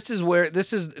 Well, this is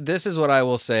what I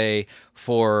will say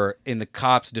for, in the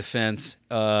cops' defense,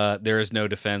 there is no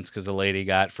defense because the lady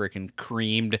got freaking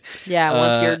creamed. Yeah,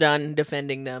 once you're done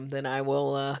defending them, then I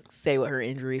will say what her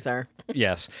injuries are.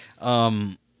 Yes.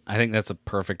 I think that's a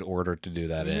perfect order to do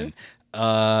that in.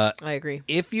 I agree.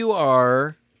 If you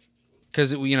are...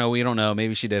 Because, we don't know.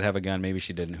 Maybe she did have a gun. Maybe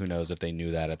she didn't. Who knows if they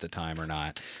knew that at the time or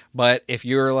not. But if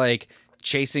you're, like,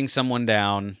 chasing someone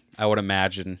down, I would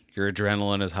imagine your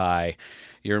adrenaline is high.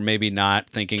 You're maybe not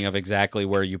thinking of exactly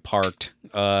where you parked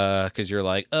because you're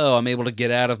like, oh, I'm able to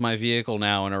get out of my vehicle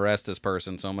now and arrest this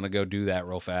person, so I'm going to go do that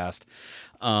real fast.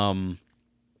 And,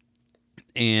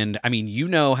 I mean, you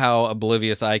know how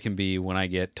oblivious I can be when I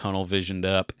get tunnel visioned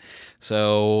up.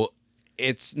 So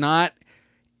it's not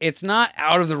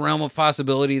out of the realm of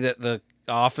possibility that the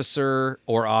officer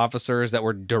or officers that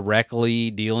were directly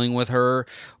dealing with her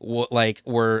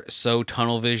were so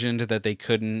tunnel visioned that they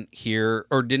couldn't hear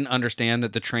or didn't understand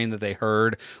that the train that they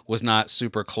heard was not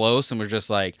super close, and was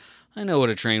just like, I know what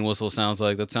a train whistle sounds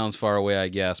like. That sounds far away, I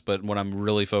guess, but what I'm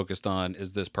really focused on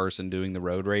is this person doing the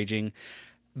road raging.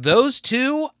 Those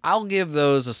two, I'll give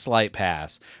those a slight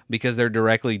pass because they're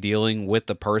directly dealing with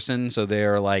the person, so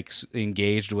they're like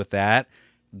engaged with that.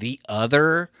 The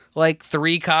other, like,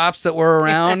 3 cops that were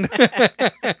around,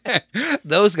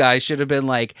 those guys should have been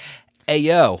like, hey,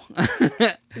 yo.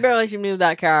 You barely should move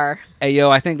that car. Hey, yo,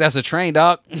 I think that's a train,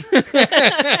 doc.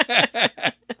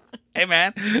 Hey,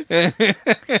 man.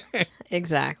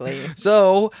 Exactly.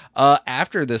 So,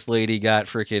 after this lady got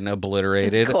freaking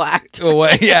obliterated. Clacked.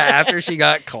 Yeah, after she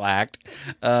got clacked,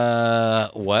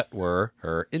 what were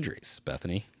her injuries,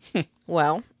 Bethany?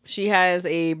 Well, she has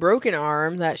a broken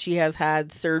arm that she has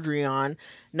had surgery on,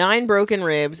 9 broken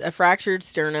ribs, a fractured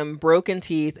sternum, broken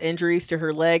teeth, injuries to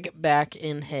her leg, back,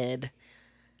 and head.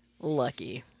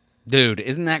 Lucky. Dude,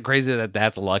 isn't that crazy that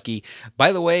that's lucky?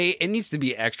 By the way, it needs to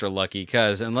be extra lucky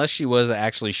because unless she was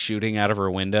actually shooting out of her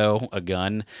window a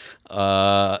gun,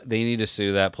 they need to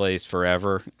sue that place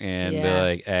forever and be Yeah.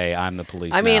 like, hey, I'm the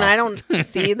police I mean, now. I don't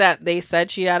see that they said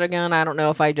she had a gun. I don't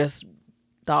know if I just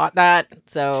thought that.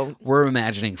 So We're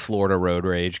imagining Florida road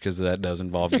rage because that does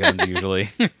involve guns usually.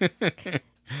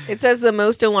 it says the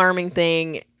most alarming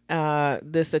thing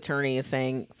this attorney is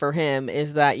saying for him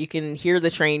is that you can hear the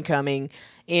train coming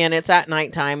and it's at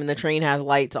nighttime and the train has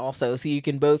lights also. So you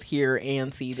can both hear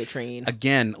and see the train.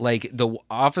 Again, like the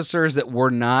officers that were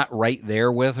not right there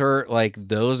with her, like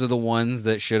those are the ones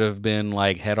that should have been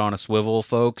like head on a swivel,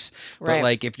 folks. But Right.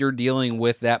 like if you're dealing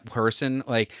with that person,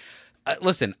 like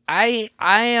listen, I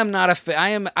am not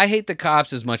I hate the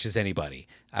cops as much as anybody.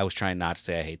 I was trying not to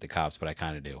say I hate the cops, but I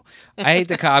kind of do. I hate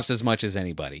the cops as much as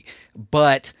anybody.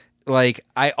 But like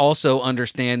I also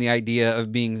understand the idea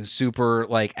of being super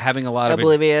like having a lot of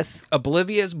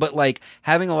Oblivious. but like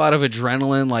having a lot of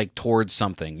adrenaline like towards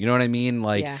something. You know what I mean?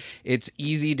 Like Yeah. it's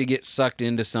easy to get sucked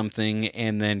into something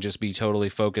and then just be totally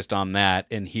focused on that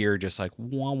and hear just like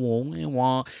wah wah wah,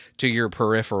 wah to your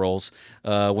peripherals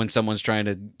when someone's trying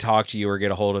to talk to you or get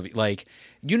a hold of you. Like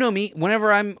you know me,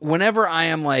 whenever I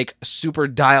am like super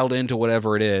dialed into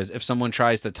whatever it is, if someone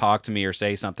tries to talk to me or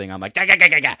say something, I'm like, "Gah, gah, gah,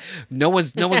 gah, gah." No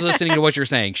one's listening to what you're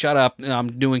saying. Shut up.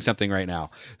 I'm doing something right now.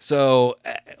 So,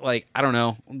 like, I don't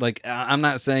know. Like, I'm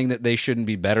not saying that they shouldn't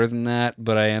be better than that,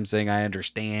 but I am saying I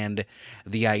understand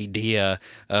the idea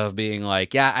of being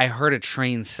like, yeah, I heard a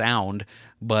train sound,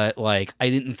 but like, I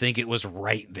didn't think it was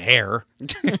right there.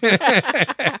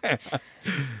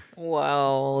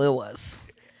 Well, it was.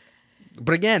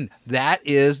 But again, that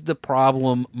is the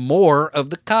problem more of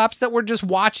the cops that were just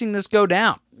watching this go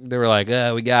down. They were like,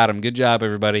 we got him. Good job,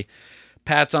 everybody.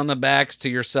 Pats on the backs to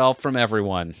yourself from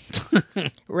everyone.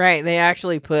 Right. They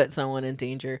actually put someone in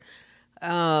danger.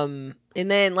 And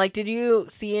then, like, did you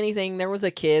see anything? There was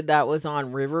a kid that was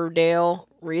on Riverdale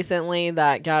recently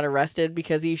that got arrested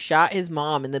because he shot his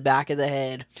mom in the back of the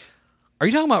head. Are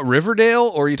you talking about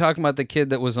Riverdale, or are you talking about the kid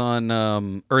that was on,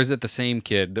 or is it the same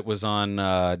kid that was on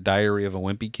Diary of a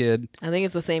Wimpy Kid? I think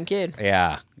it's the same kid.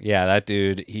 Yeah, that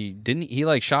dude. He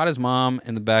like shot his mom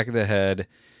in the back of the head.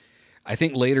 I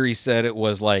think later he said it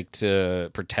was like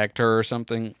to protect her or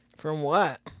something. From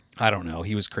what? I don't know.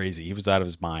 He was crazy. He was out of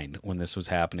his mind when this was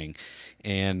happening,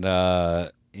 and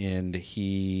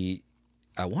he,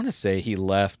 I want to say he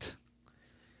left.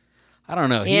 I don't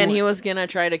know. He was gonna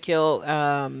try to kill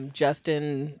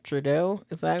Justin Trudeau.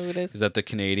 Is that who it is? Is that the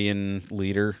Canadian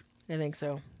leader? I think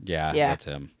so. Yeah, Yeah. that's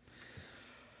him.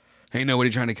 Ain't nobody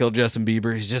trying to kill Justin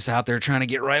Bieber. He's just out there trying to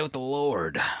get right with the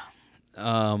Lord.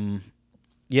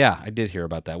 Yeah, I did hear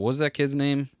about that. What was that kid's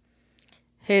name?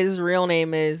 His real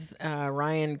name is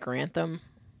Ryan Grantham.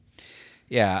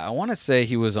 Yeah, I want to say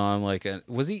he was on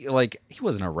was he like, he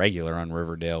wasn't a regular on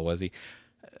Riverdale, was he?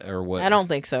 Or what? I don't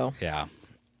think so. Yeah.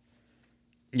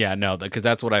 Yeah, no, because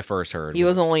that's what I first heard. He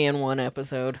was only in one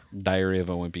episode. Diary of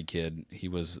a Wimpy Kid. He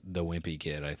was the Wimpy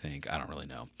Kid, I think. I don't really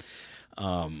know.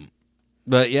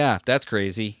 But yeah, that's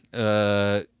crazy.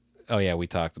 Oh yeah, we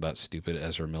talked about stupid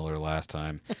Ezra Miller last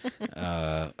time.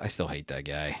 I still hate that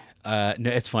guy. No,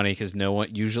 it's funny because no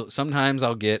one sometimes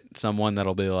I'll get someone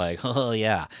that'll be like, oh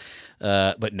yeah,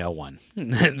 but no one.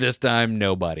 This time,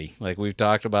 nobody. Like we've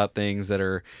talked about things that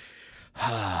are,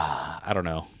 I don't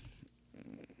know.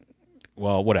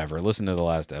 Well, whatever. Listen to the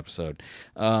last episode.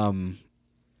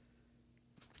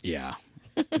 Yeah.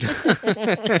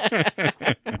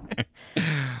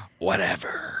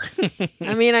 Whatever.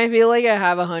 I mean, I feel like I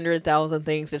have 100,000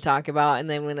 things to talk about, and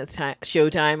then when it's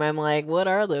showtime, I'm like, what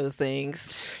are those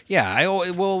things? Yeah,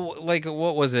 like,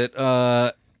 what was it?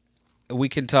 We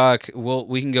can talk.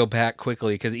 We can go back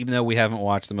quickly because even though we haven't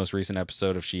watched the most recent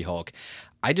episode of She-Hulk,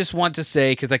 I just want to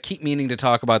say, because I keep meaning to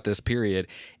talk about this period,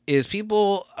 is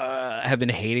people have been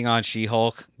hating on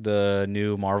She-Hulk, the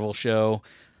new Marvel show,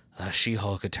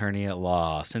 She-Hulk Attorney at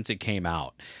Law, since it came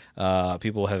out.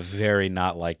 People have very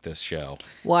not liked this show.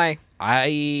 Why?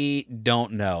 I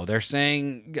don't know. They're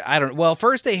saying, well,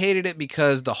 first they hated it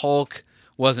because the Hulk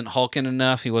wasn't hulking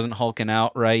enough. He wasn't hulking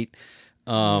out right.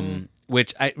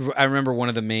 Which I remember one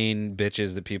of the main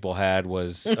bitches that people had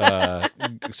was,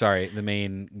 sorry, the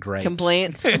main gripes.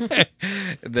 Complaints.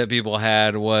 that people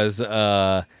had was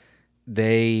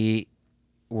they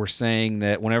were saying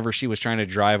that whenever she was trying to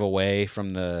drive away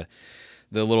from the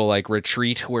little like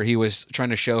retreat where he was trying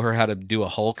to show her how to do a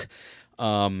Hulk,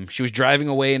 she was driving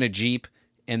away in a Jeep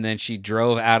and then she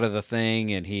drove out of the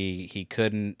thing and he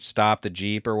couldn't stop the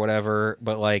Jeep or whatever.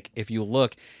 But like, if you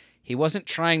look, he wasn't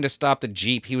trying to stop the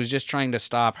Jeep. He was just trying to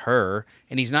stop her,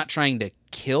 and he's not trying to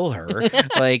kill her.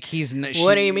 Like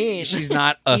What do you mean? She's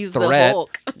not a He's the threat.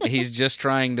 Hulk. He's just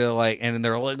trying to like, and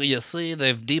they're like, you see,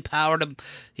 they've depowered him.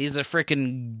 He's a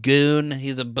freaking goon.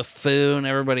 He's a buffoon.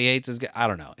 Everybody hates his guy. I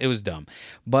don't know. It was dumb,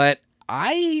 but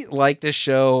I like this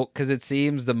show because it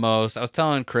seems the most. I was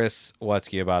telling Chris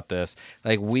Watsky about this.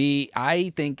 Like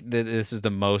I think that this is the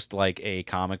most like a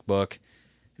comic book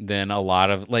than a lot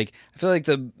of like. I feel like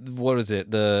the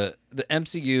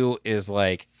MCU is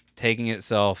like taking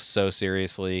itself so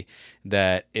seriously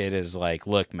that it is like,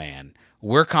 look, man,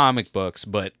 we're comic books,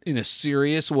 but in a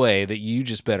serious way that you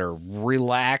just better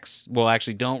relax. Well,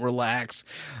 actually, don't relax.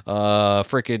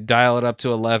 Frickin' dial it up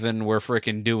to 11. We're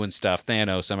frickin' doing stuff.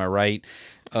 Thanos, am I right?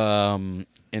 And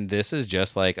this is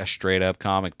just like a straight up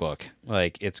comic book.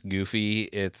 Like, it's goofy.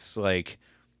 It's like,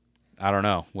 I don't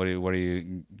know. What do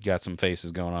you got some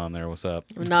faces going on there? What's up?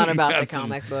 Not about the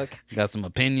comic book. Got some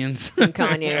opinions? Some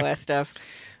Kanye West stuff.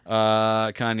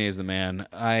 Kanye's the man.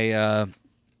 Yeah.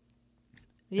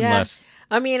 Unless,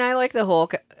 I mean, I like the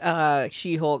Hulk,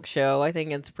 She-Hulk show. I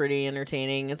think it's pretty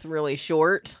entertaining. It's really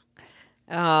short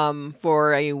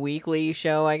for a weekly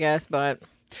show, I guess, but...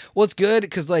 Well, it's good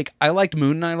because, like, I liked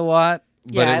Moon Knight a lot,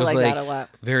 but Yeah, it was I like that a lot.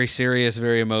 very serious,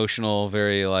 very emotional,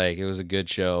 very, like, it was a good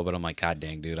show, but I'm like, God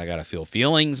dang, dude, I gotta feel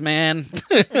feelings, man.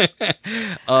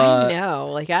 I know.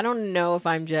 Like, I don't know if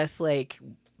I'm just, like...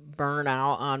 burn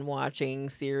out on watching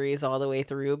series all the way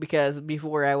through, because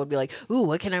before I would be like, ooh,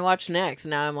 what can I watch next?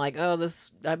 Now I'm like, oh,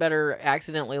 I better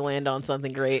accidentally land on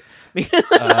something great because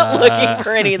I'm not looking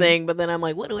for anything. But then I'm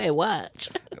like, what do I watch?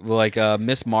 Like,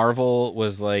 Miss Marvel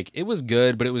was like, it was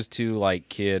good, but it was too like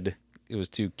kid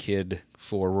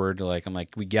forward. Like, I'm like,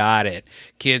 we got it.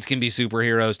 Kids can be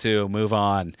superheroes too. Move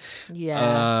on.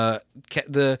 Yeah.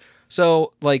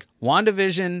 So like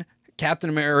WandaVision,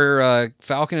 Captain America,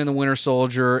 Falcon and the Winter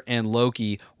Soldier, and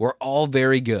Loki were all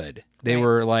very good. They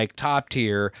were like top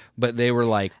tier, but they were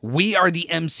like, we are the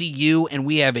MCU and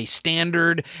we have a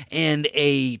standard and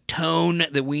a tone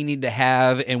that we need to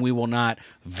have, and we will not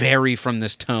vary from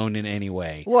this tone in any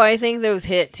way. Well, I think those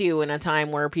hit too in a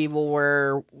time where people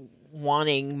were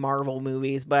wanting Marvel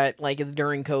movies, but like it's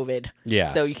during COVID.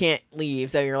 Yeah. So you can't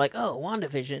leave. So you're like, oh,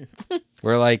 WandaVision.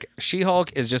 We're like,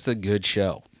 She-Hulk is just a good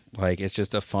show. Like, it's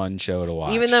just a fun show to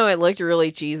watch. Even though it looked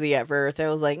really cheesy at first, I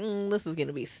was like, this is going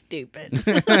to be stupid.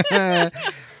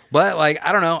 But, like,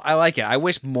 I don't know. I like it. I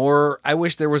wish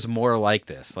there was more like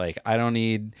this. Like, I don't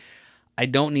need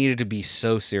it to be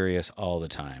so serious all the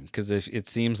time. Because it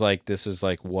seems like this is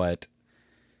like what...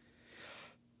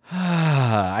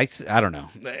 I don't know.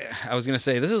 I was going to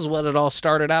say, this is what it all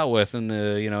started out with in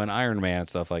in Iron Man and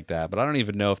stuff like that. But I don't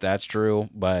even know if that's true.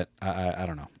 But I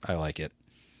don't know. I like it.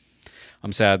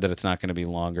 I'm sad that it's not going to be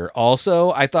longer.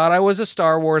 Also, I thought I was a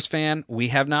Star Wars fan. We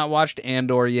have not watched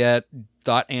Andor yet.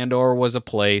 Thought Andor was a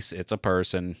place. It's a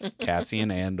person.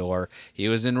 Cassian Andor. He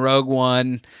was in Rogue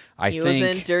One. He was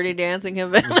in Dirty Dancing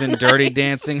Havana. He was in Dirty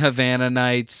Dancing Havana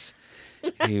Nights.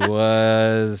 He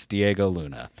was Diego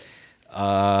Luna.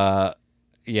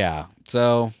 Yeah.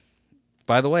 So,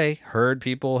 by the way, heard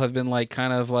people have been like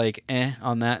kind of like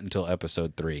on that until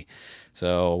episode 3.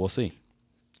 So we'll see.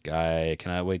 I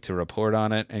cannot wait to report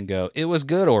on it and go, it was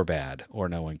good or bad, or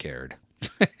no one cared.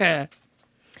 But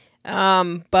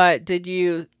did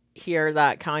you hear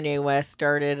that Kanye West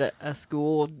started a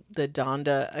school, the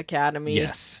Donda Academy?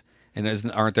 Yes. And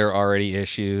aren't there already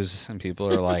issues? And people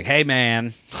are like, hey,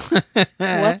 man.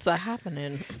 What's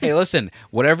happening? Hey, listen,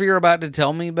 whatever you're about to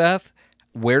tell me, Beth,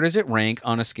 where does it rank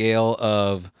on a scale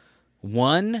of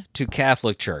 1 to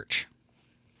Catholic Church?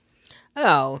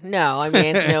 Oh, no. I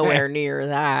mean, it's nowhere near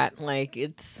that. Like,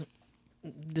 it's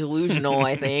delusional,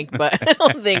 I think, but I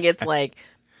don't think it's like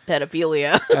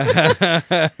pedophilia.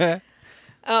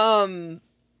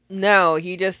 No,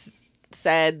 he just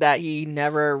said that he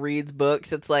never reads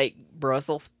books. It's like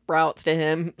Brussels sprouts to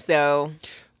him. So,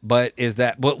 but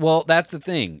well, that's the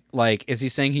thing. Like, is he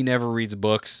saying he never reads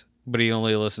books, but he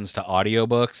only listens to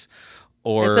audiobooks?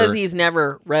 Or it says he's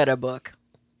never read a book.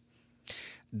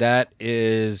 That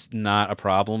is not a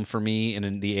problem for me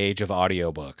in the age of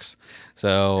audiobooks.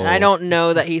 So I don't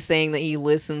know that he's saying that he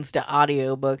listens to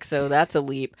audiobooks, so that's a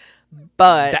leap.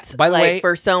 But by the way,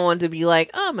 for someone to be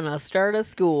like, I'm going to start a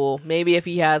school, maybe if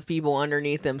he has people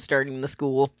underneath him starting the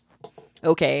school,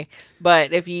 okay.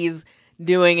 But if he's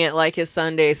doing it like his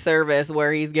Sunday service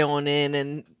where he's going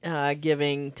in and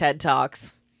giving TED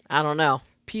Talks, I don't know.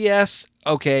 P.S.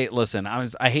 Okay, listen,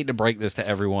 I hate to break this to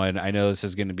everyone. I know this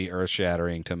is going to be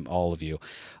earth-shattering to all of you.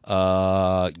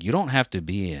 You don't have to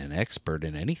be an expert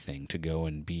in anything to go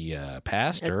and be a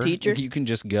pastor. A teacher? You can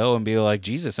just go and be like,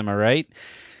 Jesus, am I right?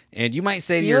 And you might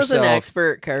say to He was yourself, an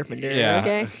expert carpenter.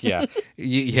 yeah, Okay.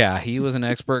 yeah, he was an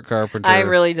expert carpenter. I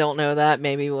really don't know that.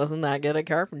 Maybe he wasn't that good at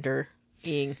carpentering.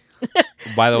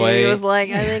 By the Maybe way, he was like,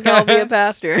 I think I'll be a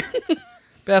pastor.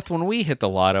 Beth, when we hit the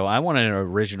lotto, I want an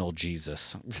original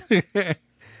Jesus.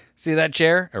 See that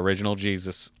chair? Original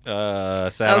Jesus.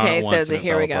 Sat on it once and it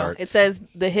here fell we go. apart. It says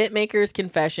the hitmaker's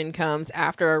confession comes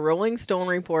after a Rolling Stone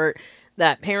report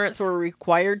that parents were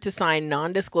required to sign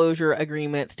non-disclosure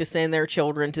agreements to send their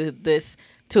children to this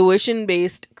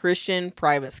tuition-based Christian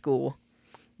private school.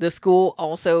 The school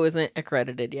also isn't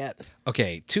accredited yet.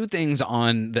 Okay, two things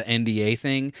on the NDA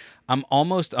thing. I'm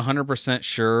almost 100%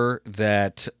 sure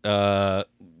that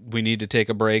we need to take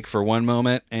a break for one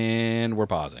moment, and we're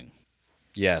pausing.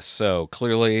 Yes, so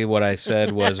clearly what I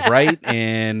said was right,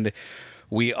 and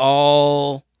we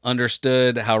all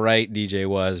understood how right DJ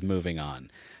was. Moving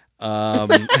on.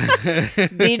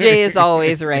 DJ is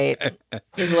always right,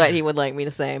 is what he would like me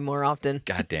to say more often.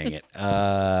 God dang it.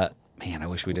 Man, I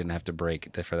wish we didn't have to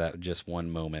break for that just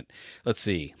one moment. Let's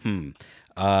see.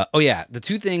 Oh, yeah. The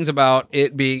two things about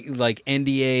it being like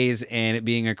NDAs and it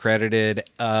being accredited.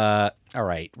 All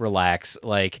right, relax.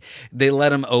 Like, they let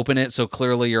them open it, so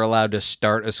clearly you're allowed to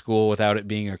start a school without it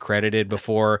being accredited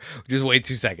before. Just wait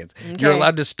 2 seconds. Okay. You're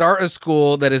allowed to start a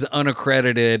school that is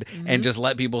unaccredited and just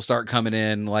let people start coming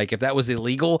in. Like, if that was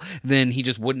illegal, then he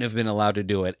just wouldn't have been allowed to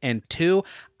do it. And two,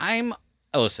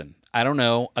 listen, I don't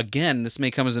know. Again, this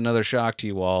may come as another shock to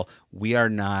you all. We are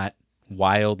not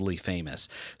wildly famous.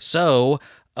 So,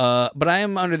 but I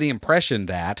am under the impression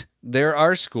that there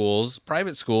are schools,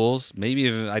 private schools, maybe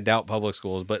even, I doubt public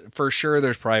schools, but for sure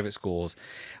there's private schools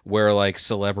where like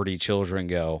celebrity children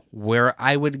go, where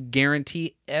I would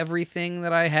guarantee everything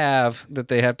that I have that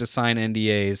they have to sign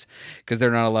NDAs because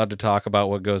they're not allowed to talk about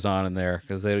what goes on in there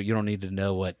because you don't need to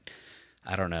know what,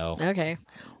 I don't know. Okay.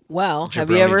 Well, have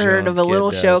Jabroni you ever heard of Jones a kid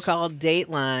little show does. called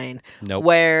Dateline? Nope.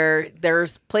 Where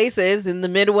there's places in the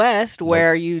Midwest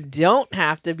where you don't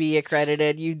have to be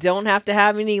accredited. You don't have to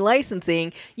have any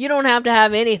licensing. You don't have to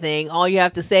have anything. All you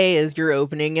have to say is you're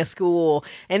opening a school.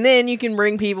 And then you can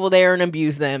bring people there and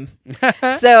abuse them.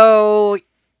 So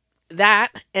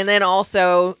that, and then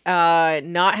also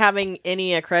not having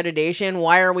any accreditation.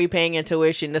 Why are we paying a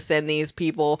tuition to send these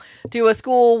people to a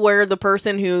school where the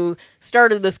person who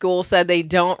started the school said they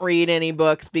don't read any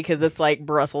books because it's like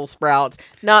Brussels sprouts?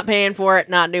 Not paying for it,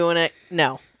 not doing it.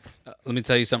 No. Let me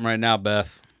tell you something right now,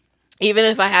 Beth. Even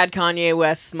if I had Kanye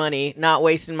West's money, not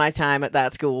wasting my time at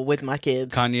that school with my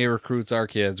kids. Kanye recruits our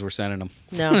kids. We're sending them.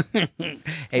 No.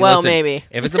 Hey, Well, listen, maybe.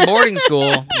 If it's a boarding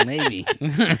school, maybe.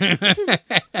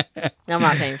 I'm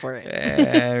not paying for it.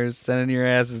 We're sending your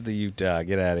asses to Utah.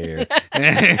 Get out of here.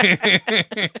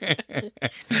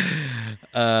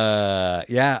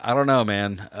 Yeah, I don't know,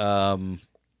 man.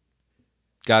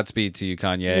 Godspeed to you,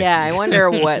 Kanye. Yeah, I wonder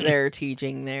what they're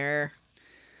teaching there.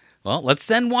 Well, let's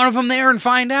send one of them there and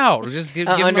find out. Just give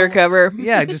 'em Undercover.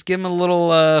 yeah, just give him a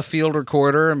little field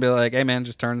recorder and be like, "Hey, man,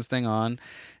 just turn this thing on,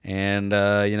 and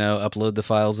upload the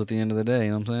files at the end of the day."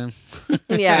 You know what I'm saying?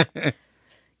 Yeah.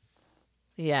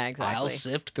 Yeah, exactly. I'll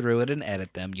sift through it and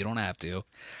edit them. You don't have to.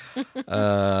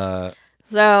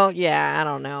 So, yeah, I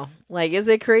don't know. Like, is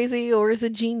it crazy or is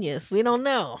it genius? We don't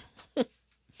know.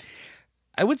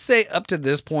 I would say up to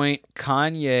this point,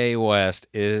 Kanye West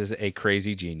is a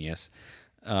crazy genius.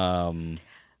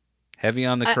 Heavy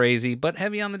on the crazy, but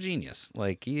heavy on the genius.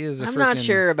 Like, he is I'm not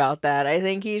sure about that. I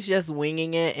think he's just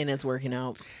winging it and it's working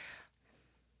out.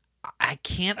 I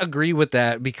can't agree with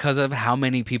that because of how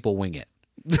many people wing it.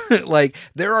 Like,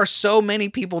 there are so many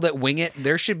people that wing it.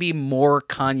 There should be more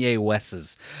Kanye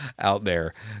Wests out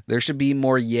there. There should be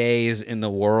more yays in the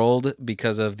world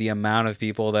because of the amount of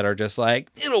people that are just like,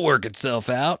 it'll work itself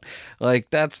out. Like,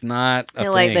 that's not a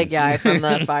thing. Like the guy from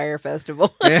the Fire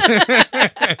Festival.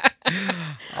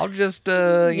 I'll just,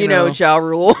 Ja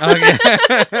Rule.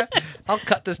 I'll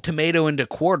cut this tomato into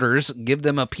quarters, give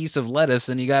them a piece of lettuce,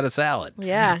 and you got a salad.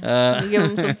 Yeah. You give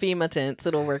him some FEMA tents.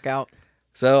 It'll work out.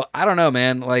 So I don't know,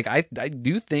 man. Like, I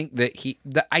do think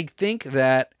that I think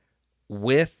that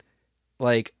with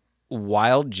like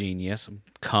wild genius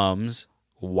comes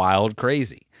wild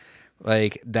crazy.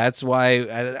 Like, that's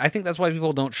why I think that's why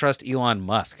people don't trust Elon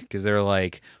Musk, because they're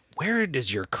like, where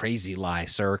does your crazy lie,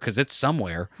 sir? Because it's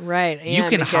somewhere. Right. You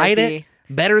can hide it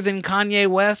better than Kanye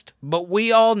West, but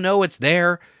we all know it's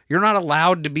there. You're not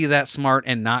allowed to be that smart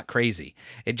and not crazy.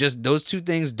 It just, those two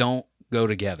things don't go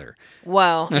together.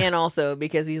 Well, and also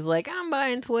because he's like, I'm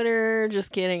buying Twitter.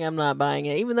 Just kidding. I'm not buying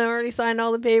it. Even though I already signed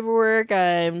all the paperwork,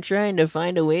 I'm trying to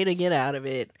find a way to get out of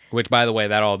it. Which, by the way,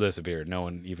 that all disappeared. No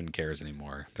one even cares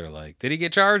anymore. They're like, did he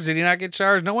get charged? Did he not get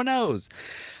charged? No one knows.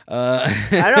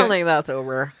 I don't think that's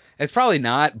over. It's probably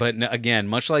not, but again,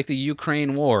 much like the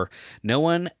Ukraine war, no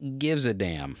one gives a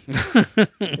damn.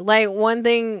 Like, one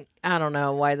thing, I don't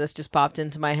know why this just popped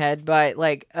into my head, but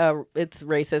like, it's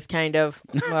racist, kind of.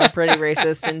 Pretty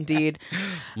racist indeed.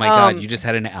 My God, you just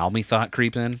had an Almy thought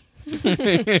creep in?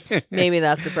 Maybe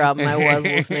that's the problem. I was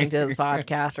listening to his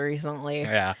podcast recently.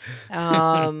 Yeah.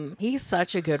 He's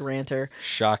such a good ranter.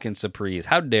 Shock and surprise.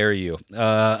 How dare you?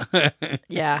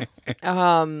 Yeah.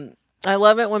 I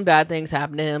love it when bad things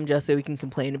happen to him just so we can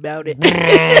complain about it.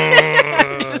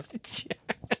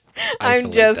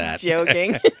 I'm just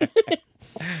joking.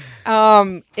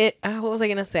 What was I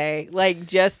gonna say? Like,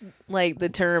 just like the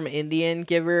term Indian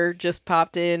giver just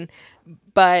popped in,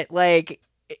 but like,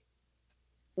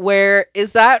 where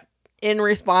is that in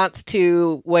response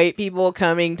to white people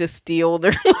coming to steal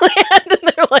their land? And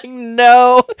they're like,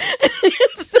 no.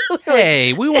 So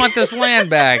hey, we want this land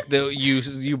back that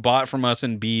you bought from us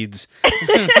in beads.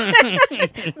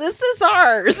 This is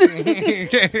ours.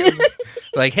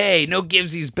 Like, hey, no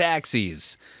givesies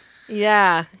backsies.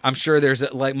 Yeah. I'm sure there's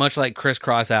like much like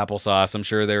crisscross applesauce. I'm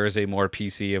sure there is a more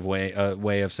PC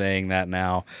way of saying that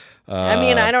now. I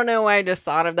mean, I don't know why I just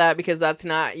thought of that, because that's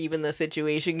not even the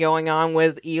situation going on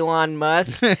with Elon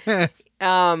Musk.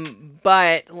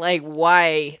 But like,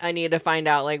 why? I need to find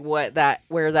out like where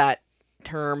that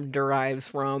term derives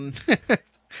from.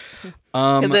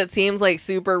 Because it seems like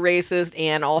super racist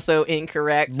and also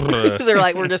incorrect. They're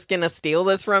like, we're just gonna steal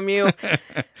this from you.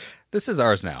 This is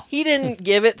ours now. He didn't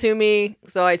give it to me,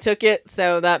 so I took it.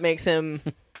 So that makes him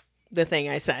the thing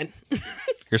I said.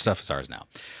 Your stuff is ours now.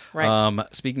 Right.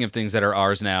 Speaking of things that are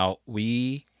ours now,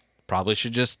 we probably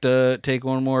should just take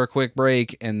one more quick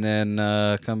break and then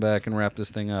come back and wrap this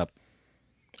thing up.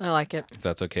 I like it. If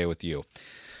that's okay with you.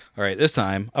 All right, this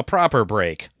time, a proper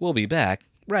break. We'll be back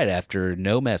right after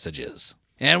no messages.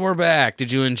 And we're back.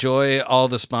 Did you enjoy all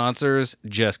the sponsors?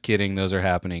 Just kidding. Those are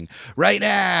happening right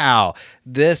now.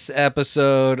 This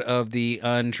episode of The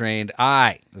Untrained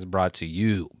Eye is brought to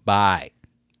you by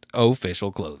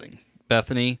Official Clothing.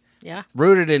 Bethany? Yeah.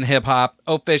 Rooted in hip-hop,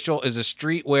 Official is a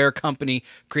streetwear company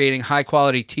creating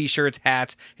high-quality t-shirts,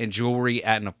 hats, and jewelry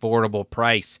at an affordable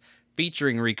price,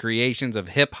 featuring recreations of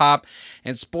hip-hop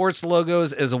and sports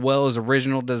logos as well as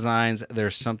original designs.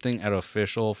 There's something at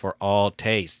Official for all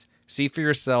tastes. See for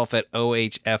yourself at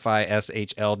ohfishl.com,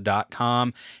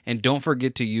 and don't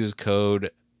forget to use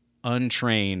code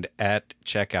UNTRAINED at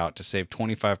checkout to save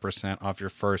 25% off your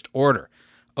first order.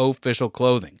 Official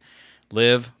Clothing.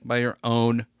 Live by your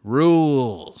own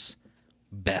rules.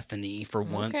 Bethany, for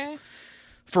once. Okay.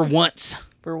 For once.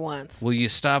 For once. Will you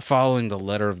stop following the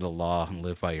letter of the law and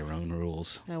live by your own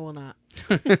rules? I will not.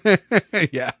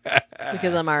 Yeah.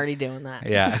 Because I'm already doing that.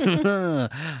 Yeah.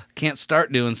 Can't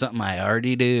start doing something I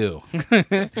already do.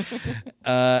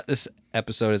 This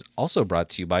episode is also brought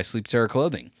to you by Sleep Terror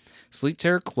Clothing. Sleep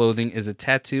Terror Clothing is a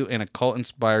tattoo and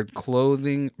occult-inspired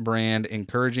clothing brand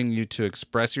encouraging you to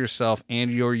express yourself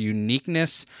and your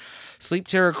uniqueness. Sleep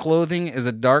Terror Clothing is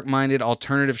a dark-minded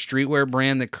alternative streetwear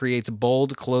brand that creates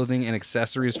bold clothing and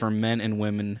accessories for men and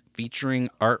women, featuring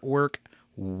artwork,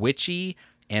 witchy,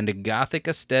 and gothic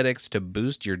aesthetics to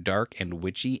boost your dark and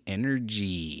witchy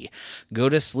energy. Go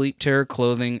to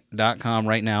sleepterrorclothing.com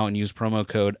right now and use promo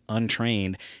code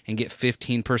UNTRAINED and get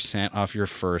 15% off your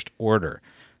first order.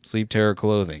 Sleep Terror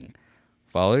Clothing.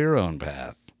 Follow your own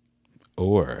path.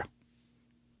 Or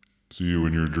see you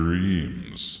in your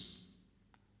dreams.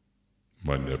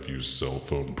 My nephew's cell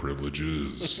phone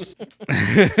privileges.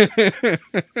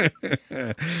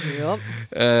 Yep.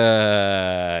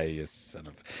 You son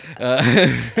of...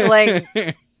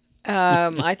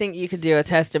 I think you could do a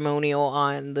testimonial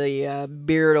on the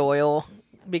beard oil,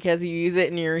 because you use it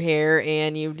in your hair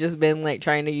and you've just been like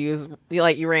trying to use,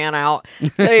 like, you ran out.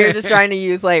 So you're just trying to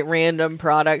use like random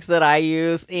products that I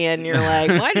use, and you're like,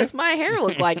 why does my hair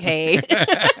look like hay?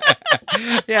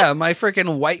 Yeah, my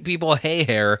freaking white people hay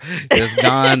hair is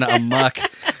gone amok.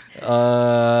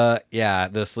 Yeah,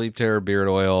 the Sleep Terror beard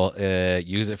oil,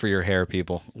 use it for your hair,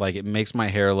 people. Like, it makes my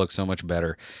hair look so much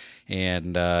better.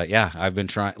 And yeah, I've been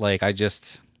trying, like,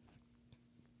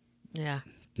 Yeah.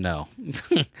 No.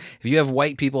 If you have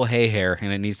white people hay hair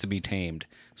and it needs to be tamed,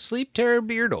 Sleep Terror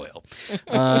beard oil.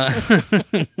 All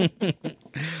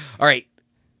right.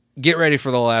 Get ready for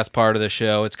the last part of the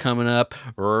show. It's coming up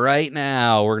right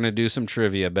now. We're going to do some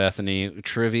trivia, Bethany.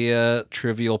 Trivia,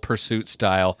 Trivial Pursuit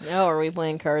style. Oh, are we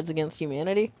playing Cards Against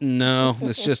Humanity? No,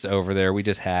 it's just over there. We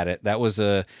just had it. That was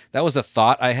a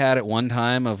thought I had at one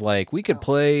time of like, we could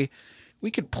play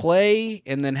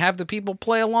and then have the people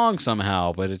play along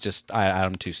somehow, but it's just,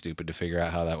 I'm too stupid to figure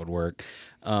out how that would work.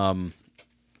 But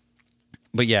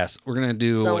yes, we're going to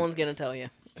do... Someone's going to tell you.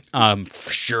 I'm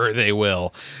sure they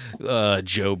will,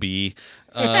 Joe B.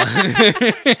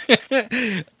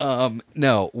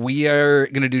 No, we are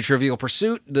going to do Trivial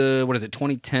Pursuit, the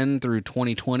 2010 through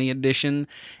 2020 edition.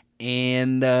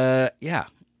 And yeah,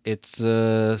 it's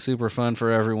super fun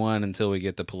for everyone until we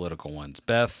get the political ones.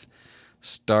 Beth,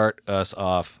 start us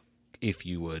off, if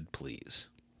you would, please.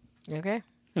 Okay.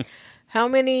 How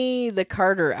many The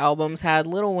Carter albums had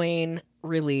Lil Wayne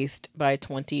released by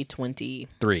 2020?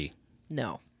 3,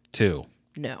 No. 2,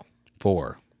 No.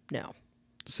 4, No.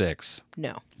 6,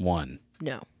 No. 1,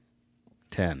 No.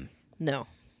 10. No.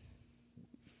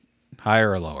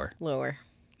 Higher or lower? Lower.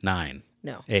 9,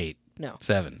 No. 8, No.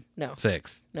 7, No.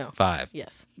 6, No. 5.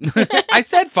 Yes. I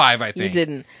said 5, I think. You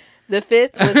didn't. The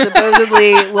 5th was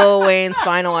supposedly Lil Wayne's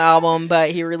final album,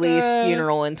 but he released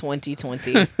Funeral in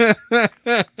 2020.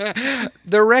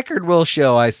 The record will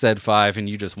show I said 5 and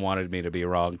you just wanted me to be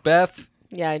wrong. Beth,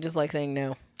 Yeah, I just like saying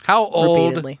no. how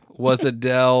old Repeatedly. was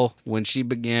Adele when she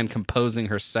began composing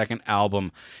her second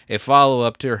album, a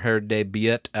follow-up to her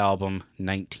debut album,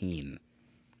 19?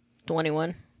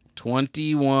 21.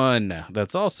 21.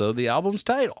 That's also the album's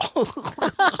title.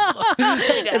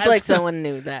 It's like someone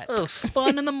knew that. It's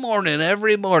fun in the morning,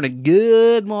 every morning.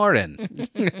 Good morning.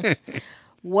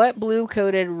 What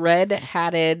blue-coated,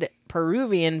 red-hatted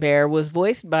Peruvian bear was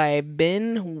voiced by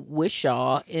Ben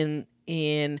Whishaw in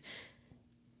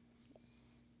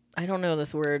I don't know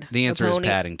this word. The answer is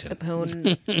Paddington.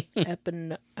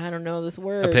 I don't know this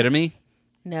word. Epitome?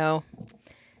 No.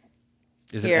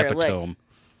 Is it Here, epitome?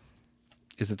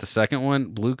 Is it the second one?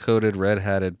 Blue-coated,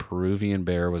 red-hatted Peruvian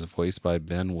bear was voiced by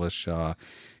Ben Whishaw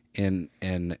in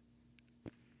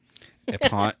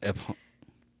I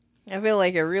feel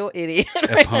like a real idiot.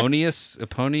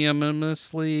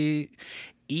 Eponymously.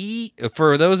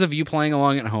 For those of you playing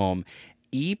along at home,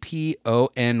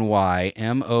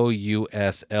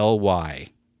 Eponymously.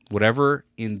 Whatever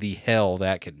in the hell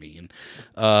that could mean.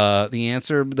 The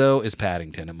answer, though, is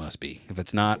Paddington. It must be. If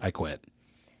it's not, I quit.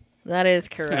 That is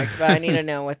correct, but I need to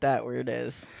know what that word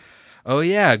is. Oh,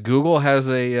 yeah. Google has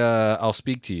a I'll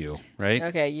speak to you, right?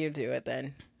 Okay, you do it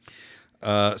then.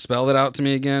 Spell it out to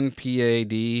me again.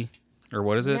 P-A-D, or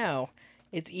what is it? No,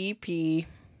 it's E-P.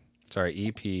 Sorry,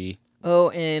 E-P.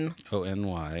 O-N.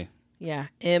 O-N-Y. Yeah,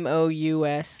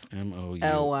 M-O-U-S.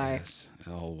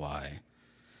 M-O-U-S-L-Y.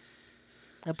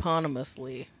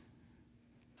 Eponymously.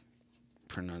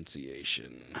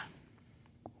 Pronunciation.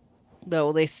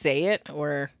 Though they say it,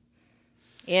 or...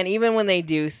 And even when they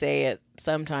do say it,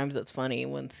 sometimes it's funny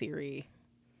when Siri,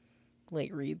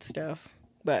 reads stuff.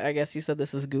 But I guess you said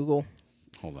this is Google.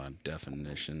 Hold on.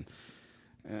 Definition.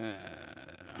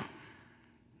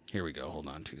 Here we go. Hold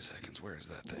on 2 seconds. Where is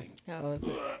that thing? Oh, is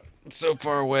it? It's so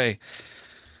far away.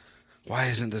 Why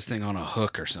isn't this thing on a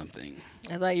hook or something?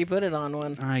 I thought you put it on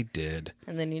one, I did.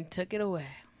 and then you took it away.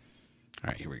 All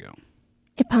right, here we go.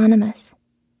 Eponymous.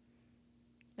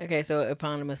 Okay, so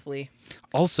eponymously.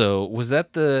 Also, was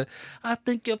that the I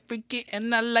think you're freaky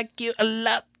and I like you a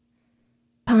lot?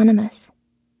 Eponymous.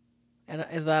 And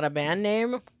is that a band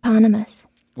name? Eponymous.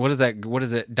 What is that? What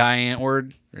is it? Diane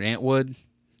Ward? Or Antwood?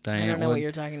 Diane I don't know Wood? what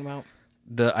you're talking about.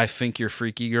 The I think you're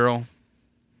freaky girl.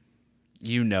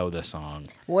 You know the song.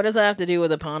 What does that have to do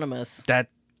with eponymous? That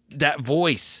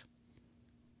voice.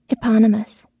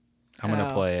 Eponymous. I'm gonna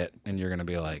Oh. play it, and you're gonna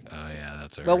be like, "Oh yeah,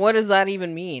 that's her." But what does that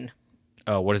even mean?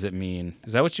 Oh, what does it mean?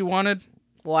 Is that what you wanted?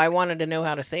 Well, I wanted to know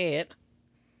how to say it.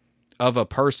 Of a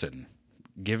person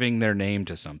giving their name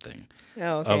to something.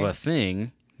 Oh, okay. Of a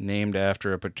thing named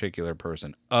after a particular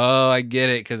person. Oh, I get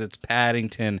it, because it's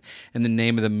Paddington, and the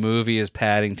name of the movie is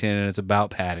Paddington, and it's about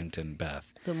Paddington,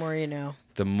 Beth. The more you know.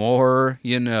 The more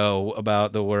you know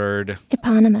about the word.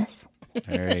 Eponymous.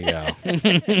 There you go.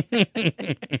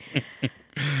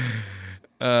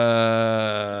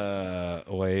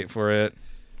 Wait for it.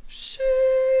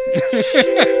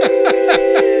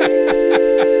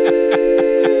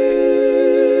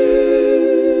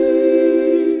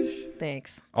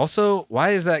 Thanks. Also, why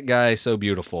is that guy so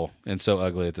beautiful and so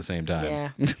ugly at the same time?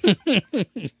 Yeah.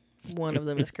 One of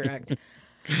them is correct.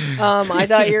 I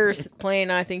thought you were playing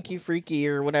I Think You Freaky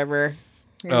or whatever.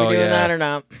 Are we doing that or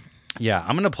not? Yeah,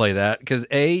 I'm going to play that because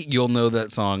you'll know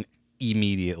that song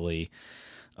immediately.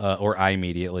 Or I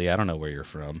immediately. I don't know where you're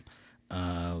from.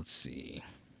 Let's see.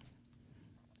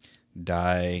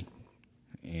 Diant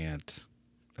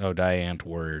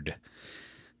Word.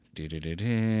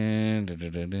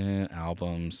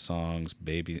 Albums, songs,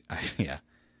 baby. Yeah.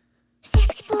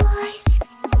 Sexy boys.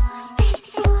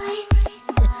 Fancy boys.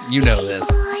 You know this.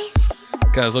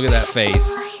 Because look at that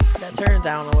face. That turned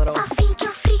down a little. I think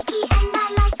you're freaky and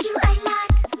I like you a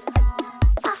lot.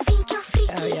 I think you're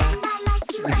freaky Oh, yeah. and I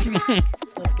like you a lot.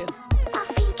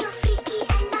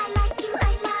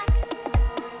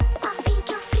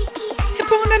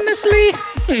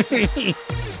 Eponymously.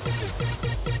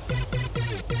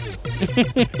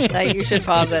 Like, you should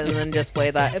pause it and then just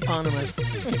play that eponymous.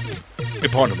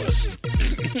 Eponymous.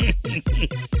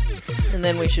 And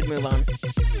then we should move on.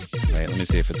 Wait, let me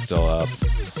see if it's still up.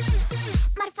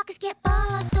 Motherfuckers get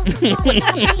buzzed over small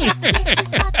stuff. Let's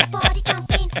just start the party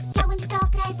jumping. Down in the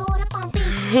dark, I vote up on beat.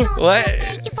 What?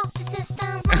 You fuck the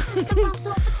system. My system pops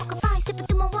off. It's fucking fire. Sip it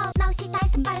to my world. Now she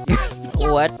dies in paradise.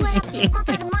 What?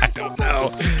 I don't know.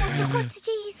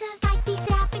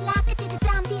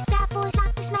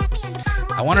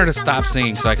 I want her to stop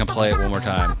singing so I can play it one more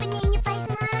time.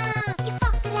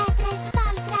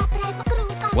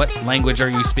 What language are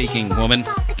you speaking, woman?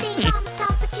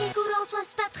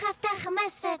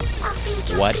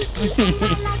 What?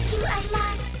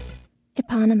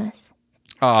 Eponymous.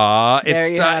 Aw,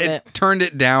 There you have it it. turned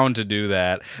it down to do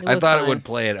that. I was thought it fine. would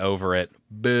play it over it.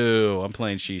 Boo. I'm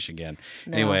playing sheesh again.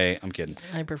 No. Anyway, I'm kidding.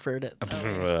 I preferred it.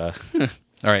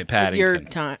 All right, It's Paddington. your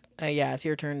time. Yeah, it's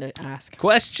your turn to ask.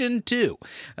 Question 2.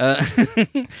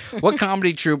 What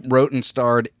comedy troupe wrote and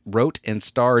starred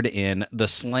in the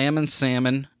Slammin'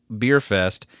 Salmon, Beer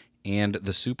Fest, and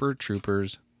the Super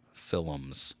Troopers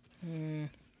films?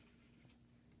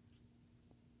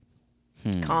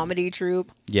 Comedy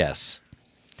troupe? Yes.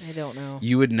 I don't know.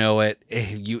 You would know it.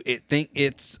 Think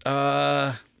it's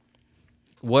what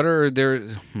are their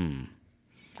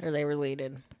Are they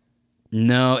related?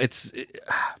 No, it's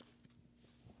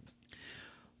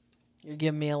You're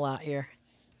giving me a lot here.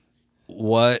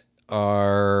 what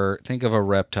are think of a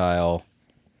reptile.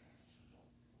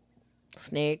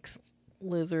 Snakes,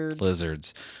 lizards.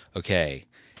 Lizards. Okay.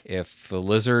 If a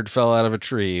lizard fell out of a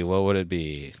tree, what would it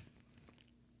be?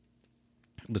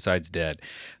 Besides dead.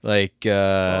 Like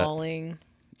Falling.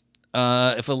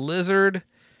 if a lizard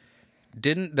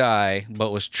didn't die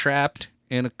but was trapped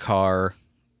in a car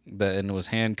and was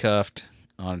handcuffed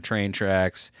on train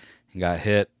tracks and got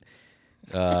hit.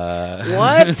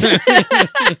 What? Does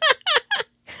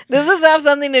this have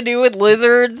something to do with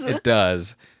lizards? It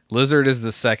does. Lizard is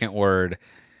the second word,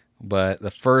 but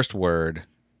the first word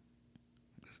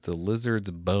is the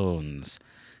lizard's bones.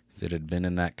 If it had been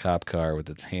in that cop car with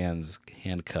its hands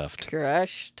handcuffed.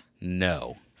 Crushed.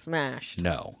 No. Smashed.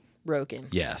 No. Broken.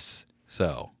 Yes.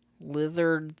 So.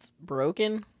 Lizards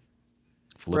broken?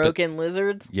 Flip it. Broken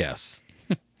lizards? Yes.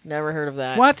 Never heard of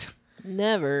that. What?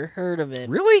 Never heard of it.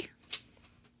 Really?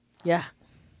 Yeah.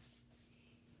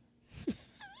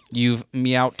 You've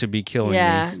meowed to be killing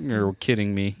Yeah. me. You're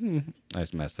kidding me. I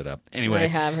just messed it up. Anyway. I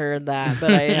have heard that,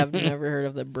 but I have never heard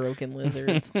of the broken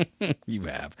lizards. You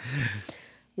have.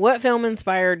 What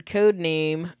film-inspired code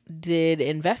name did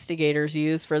investigators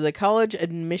use for the college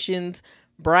admissions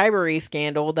bribery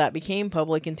scandal that became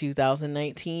public in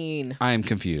 2019? I am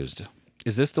confused.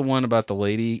 Is this the one about the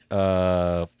lady,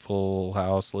 Full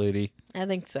House lady? I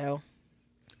think so.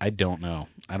 I don't know.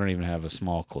 I don't even have a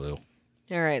small clue.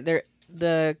 All right,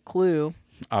 the clue.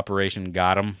 Operation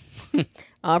Got 'Em.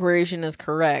 Operation is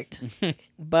correct,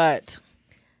 but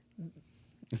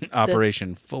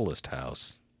Operation Fullest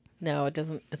House. no, it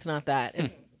doesn't. It's not that.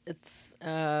 It's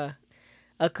a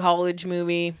college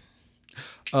movie.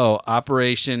 Oh,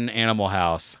 Operation Animal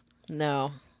House.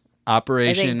 No,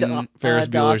 Operation I think Ferris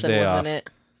Bueller's Dawson Day was Off. in it.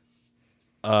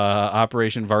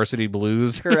 Operation Varsity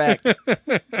Blues. Correct.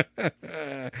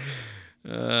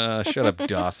 Shut up,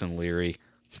 Dawson Leary.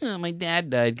 Oh, my dad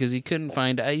died because he couldn't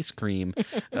find ice cream.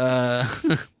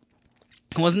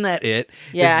 Wasn't that it?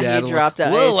 Yeah, His dad he was dropped like,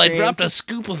 a whoa, ice I cream." dropped a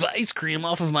scoop of ice cream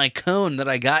off of my cone that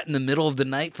I got in the middle of the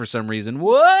night for some reason.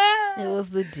 What? It was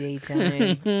the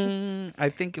daytime. I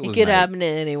think it It was could night. happen to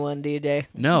anyone, DJ.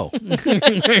 No.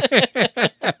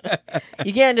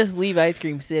 You can't just leave ice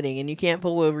cream sitting, and you can't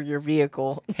pull over your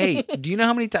vehicle. Hey, do you know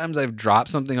how many times I've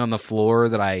dropped something on the floor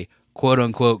that I quote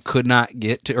unquote could not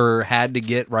get to or had to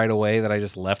get right away that I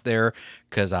just left there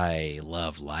because I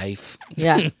love life?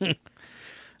 Yeah.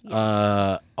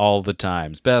 All the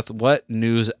times. Beth, what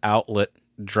news outlet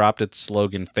dropped its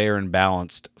slogan fair and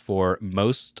balanced for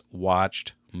most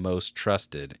watched, most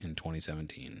trusted in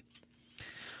 2017?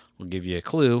 We'll give you a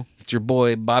clue. It's your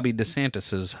boy Bobby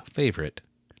DeSantis's favorite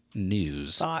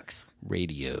news Fox.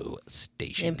 radio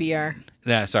station. NPR.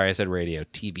 No, sorry, I said radio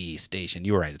TV station.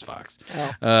 You were right, it's Fox.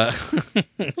 Oh.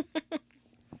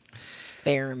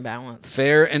 Fair and balanced.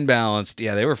 Fair and balanced.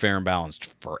 Yeah, they were fair and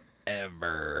balanced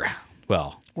forever.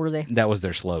 Well, Were they? that was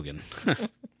their slogan.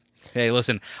 Hey,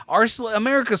 listen, our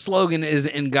America's slogan is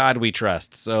 "In God We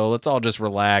Trust," so let's all just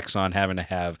relax on having to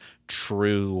have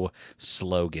true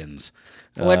slogans.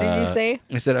 What did you say?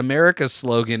 I said America's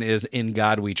slogan is "In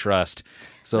God We Trust,"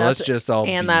 so let's just all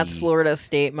And be, that's Florida's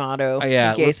state motto,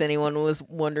 yeah, in case let's- anyone was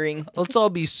wondering. let's all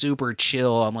be super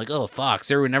chill. I'm like, oh fuck,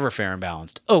 Sarah, we're never fair and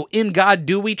balanced. Oh, in God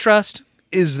do we trust?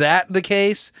 Is that the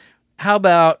case? How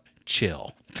about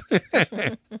chill?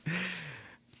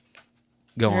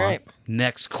 Go All on. right.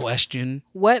 Next question.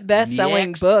 What best-selling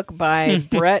Next. book by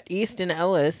Bret Easton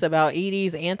Ellis about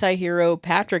 80s anti-hero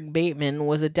Patrick Bateman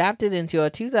was adapted into a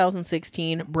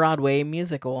 2016 Broadway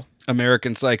musical?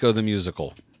 American Psycho the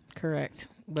musical. Correct.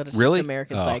 But it's Really? just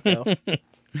American Oh. Psycho. That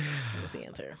was the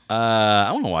answer.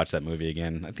 I want to watch that movie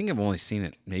again. I think I've only seen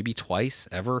it maybe twice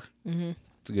ever. Mm-hmm.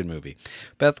 It's a good movie.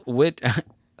 Beth,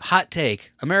 hot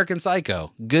take: American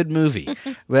Psycho, good movie.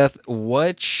 Beth,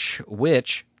 which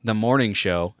the morning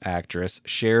show actress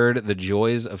shared the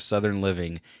joys of Southern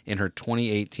living in her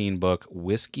 2018 book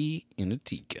Whiskey in a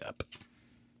Teacup?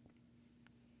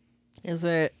 Is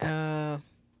it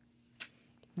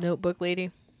Notebook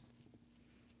Lady?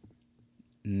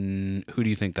 Who do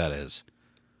you think that is?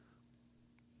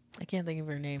 I can't think of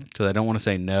her name. Because I don't want to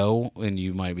say no, and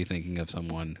you might be thinking of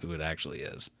someone who it actually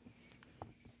is.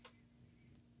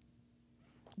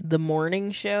 The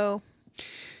Morning Show?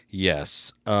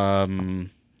 Yes.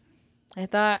 I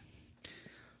thought...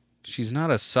 She's not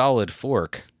a solid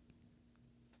fork.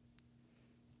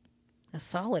 A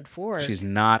solid fork. She's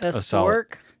not a solid.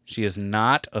 fork? She is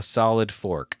not a solid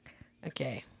fork.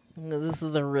 Okay. This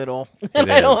is a riddle. It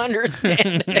I don't is.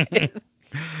 understand it.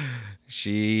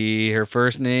 Her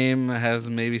first name has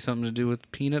maybe something to do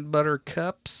with peanut butter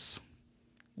cups.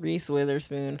 Reese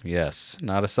Witherspoon. Yes,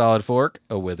 not a solid fork,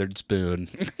 a withered spoon.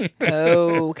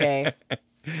 Okay.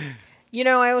 You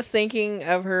know, I was thinking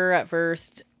of her at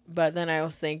first, but then I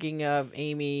was thinking of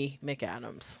Amy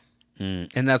McAdams. And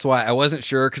that's why I wasn't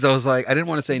sure, because I was like, I didn't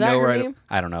want to say Is that no. her Right? name?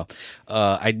 I don't know.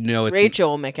 I know it's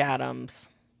Rachel McAdams.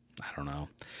 I don't know.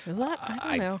 Is that?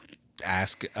 I don't know.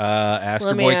 Ask Let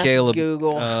your me boy ask Caleb.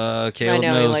 Google. Caleb I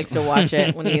know knows. he likes to watch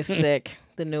it when he's sick.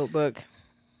 The Notebook.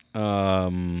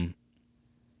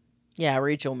 Yeah,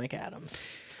 Rachel McAdams.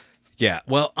 Yeah.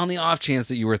 Well, on the off chance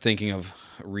that you were thinking of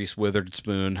Reese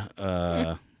Witherspoon,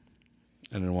 I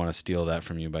didn't want to steal that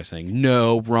from you by saying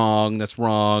no, wrong. That's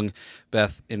wrong.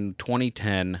 Beth, in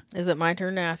 2010, Is it my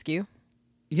turn to ask you?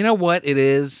 you know what it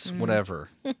is? Whatever.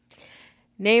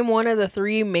 Name one of the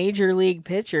 3 major league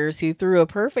pitchers who threw a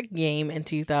perfect game in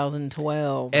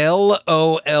 2012.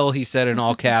 LOL, he said in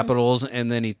all capitals,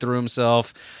 and then he threw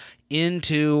himself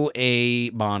into a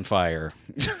bonfire.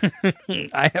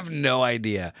 I have no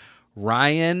idea.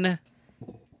 Ryan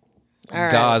All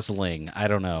right. Gosling. I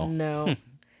don't know. No.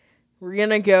 We're going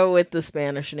to go with the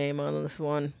Spanish name on this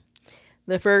one.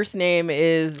 The first name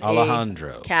is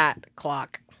Alejandro. a cat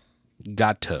clock.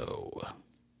 Gato.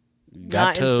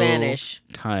 Not in Spanish.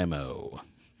 Timo.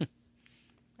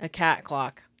 A cat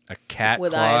clock. A cat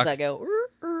with clock. eyes that go...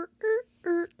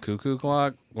 Cuckoo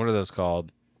clock. What are those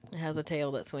called? It has a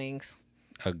tail that swings.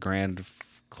 A grand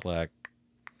clock.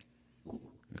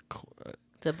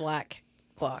 It's a black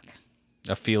clock.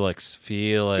 A Felix.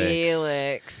 Felix.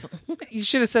 Felix. You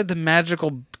should have said the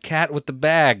magical cat with the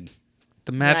bag.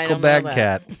 The magical don't bag know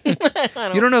cat.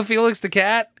 that. You don't know Felix the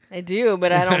cat? I do,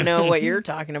 but I don't know what you're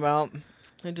talking about.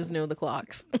 I just know the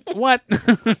clocks. What?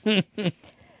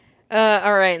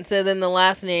 All right. So then the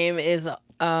last name is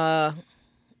a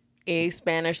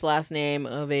Spanish last name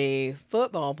of a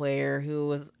football player who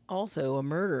was also a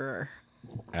murderer.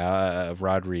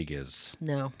 Rodriguez.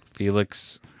 No.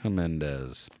 Felix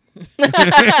Jimenez.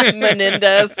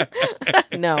 Menendez.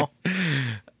 No.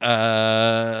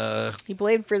 Uh, He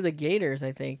played for the Gators,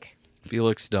 I think.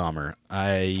 Felix Dahmer.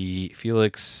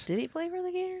 Felix. Did he play for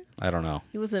the Gators? I don't know.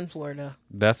 He was in Florida.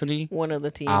 Bethany. One of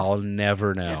the teams. I'll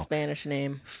never A know. Spanish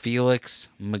name. Felix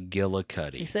He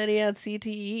McGillicuddy. said he had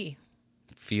CTE.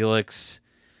 Felix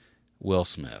Will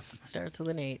Smith. Starts with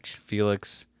an H.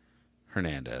 Felix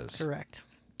Hernandez. Correct.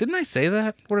 Didn't I say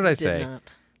that? What did I Did say?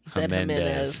 not. He said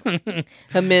Jimenez. Jimenez.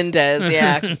 Jimenez,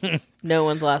 yeah. No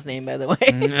one's last name, by the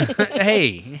way.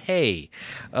 hey.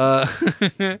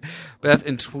 Beth,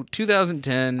 in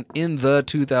 2010, in the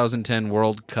 2010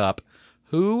 World Cup,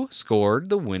 who scored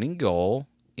the winning goal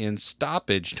in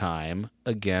stoppage time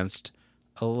against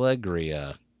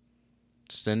Allegria,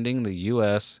 sending the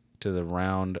U.S. to the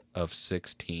round of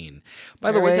 16?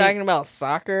 By the Are way, we talking about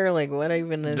soccer? Like, what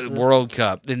even is the this? World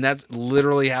Cup, and that's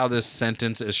literally how this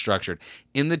sentence is structured.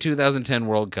 In the 2010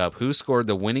 World Cup, who scored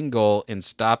the winning goal in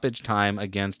stoppage time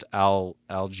against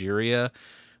Algeria?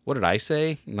 What did I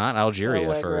say? Not Algeria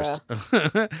Allegra.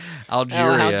 first. Oh,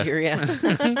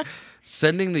 Algeria.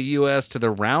 Sending the U.S. to the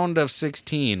round of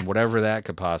 16, whatever that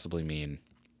could possibly mean.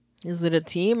 Is it a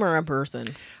team or a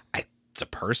person? It's a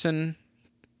person.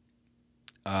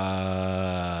 Beckham.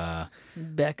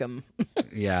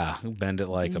 Yeah, bend it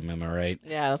like them, am I right?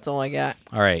 Yeah, that's all I got.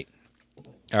 All right,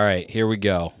 here we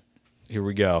go.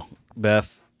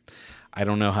 Beth, I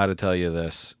don't know how to tell you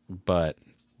this, but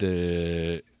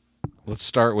let's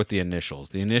start with the initials.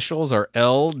 The initials are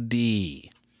LD.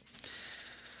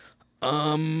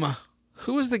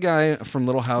 Who is the guy from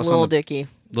Little House Lil on the... Dicky.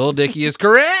 Lil Dicky is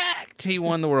correct. He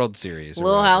won the World Series. or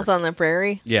Little whatever. House on the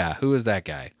Prairie. Yeah, who is that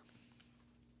guy?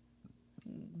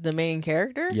 The main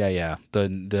character? Yeah.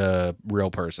 The real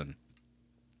person.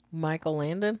 Michael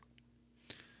Landon.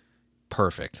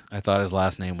 Perfect. I thought his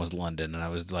last name was London, and I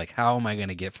was like, how am I going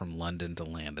to get from London to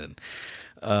Landon?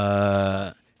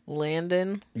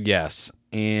 Landon. Yes.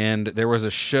 And there was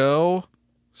a show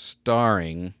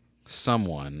starring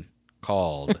someone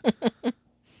called...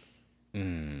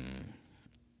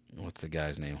 what's the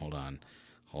guy's name? Hold on.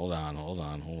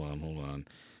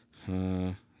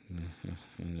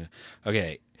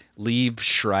 Okay. Liev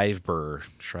Schreiber.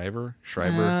 Schreiber?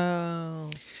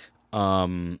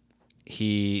 Oh.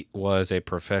 He was a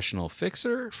professional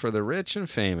fixer for the rich and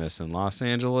famous in Los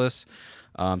Angeles.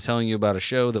 I'm telling you about a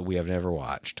show that we have never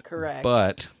watched. Correct.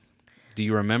 But do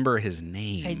you remember his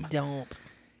name? I don't.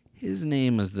 His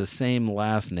name is the same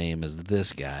last name as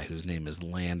this guy, whose name is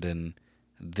Landon.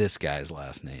 This guy's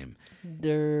last name.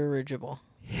 Dirigible.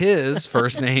 His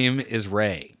first name is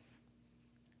Ray.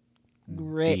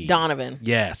 D. Donovan.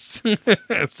 Yes.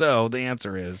 So the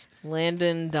answer is...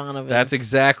 Landon Donovan. That's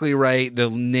exactly right. The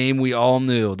name we all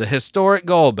knew. The historic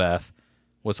goal, Beth,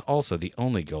 was also the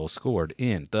only goal scored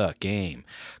in the game.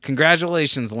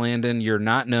 Congratulations, Landon. You're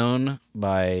not known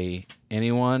by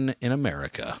anyone in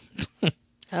America.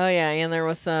 Oh, yeah, and there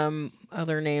was some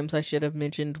other names I should have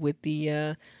mentioned with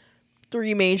the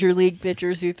 3 major league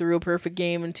pitchers who threw a perfect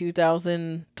game in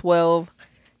 2012.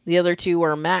 The other 2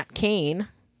 were Matt Cain,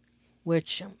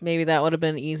 which maybe that would have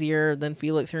been easier than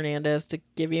Felix Hernandez to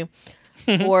give you,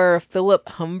 or Philip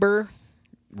Humber.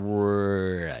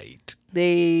 Right.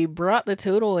 They brought the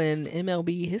total in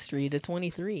MLB history to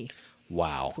 23.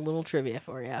 Wow. It's a little trivia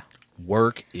for you.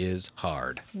 Work is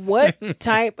hard. What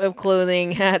type of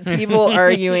clothing had people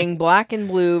arguing black and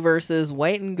blue versus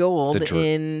white and gold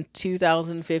in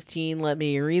 2015? Let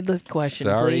me read the question,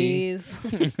 Sorry. please.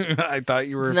 I thought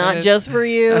you were It's not finished. just for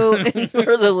you. It's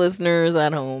for the listeners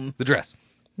at home. The dress.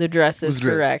 The dress is Who's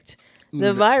dress? correct.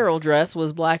 The viral dress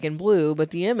was black and blue,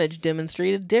 but the image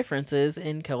demonstrated differences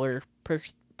in color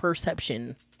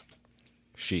perception.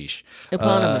 Sheesh.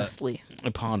 Eponymously.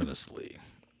 Eponymously.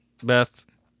 Beth,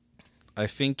 I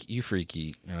think you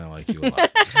freaky, and I like you a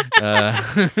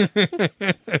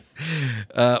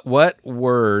lot. What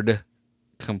word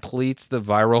completes the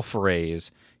viral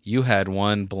phrase, "You had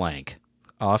one blank,"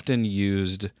 often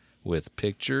used with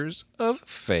pictures of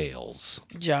fails?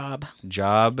 Job.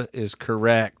 Job is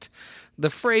correct. The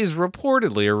phrase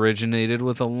reportedly originated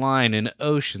with a line in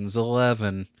Ocean's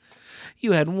 11.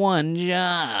 You had one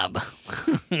job.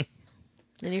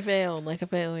 And you failed like a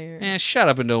failure. Shut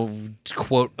up and don't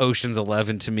quote Ocean's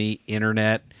 11 to me,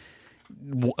 internet.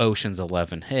 Ocean's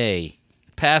 11. Hey,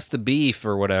 pass the beef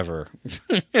or whatever.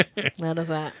 How does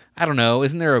that? I don't know.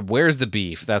 Isn't there a where's the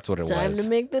beef? That's what it Time was. to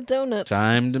make the donuts.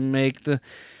 Time to make the...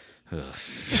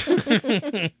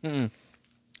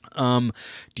 Do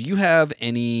you have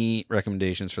any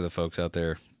recommendations for the folks out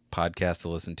there? Podcasts to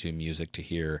listen to, music to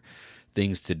hear,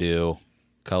 things to do,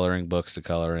 coloring books to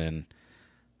color in.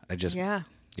 Yeah.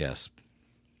 Yes.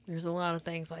 There's a lot of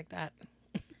things like that.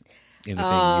 Anything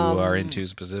you are into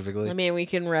specifically? I mean, we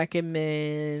can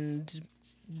recommend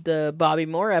the Bobby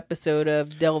Moore episode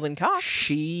of Delvin Cox.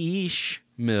 Sheesh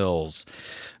Mills.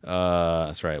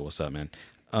 That's right. What's up, man?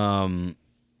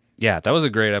 Yeah, that was a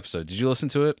great episode. Did you listen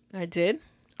to it? I did.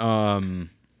 I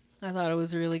thought it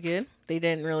was really good. They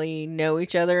didn't really know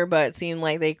each other, but it seemed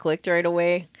like they clicked right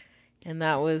away, and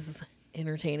that was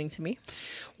entertaining to me.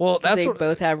 Well, that's they what,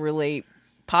 both have really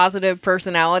positive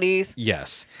personalities.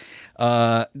 yes.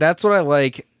 That's what I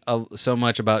like so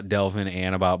much about Delvin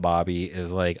and about Bobby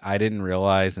is like I didn't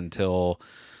realize until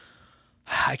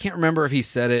I can't remember if he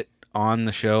said it on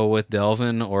the show with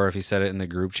Delvin or if he said it in the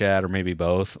group chat or maybe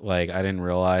both. Like I didn't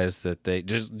realize that they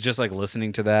just like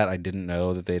listening to that, I didn't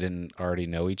know that they didn't already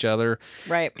know each other.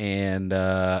 Right. And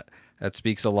that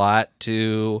speaks a lot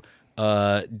to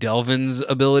Delvin's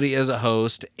ability as a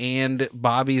host and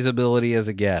Bobby's ability as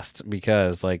a guest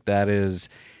because like that is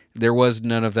There was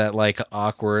none of that like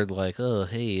awkward like, oh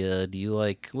hey, do you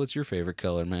like what's your favorite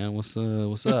color, man? What's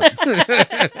up?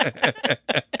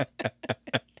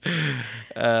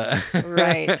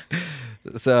 Right.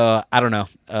 So I don't know.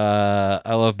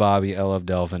 I love Bobby. I love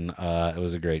Delvin. It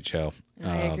was a great show.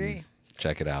 I agree.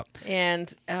 Check it out.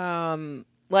 And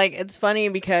like it's funny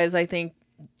because I think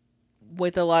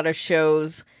with a lot of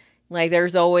shows, like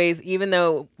there's always, even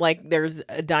though like there's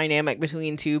a dynamic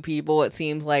between two people, it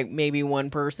seems like maybe one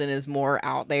person is more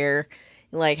out there.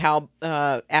 Like how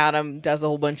Adam does a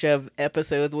whole bunch of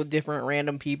episodes with different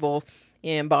random people,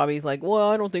 and Bobby's like,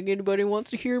 well, I don't think anybody wants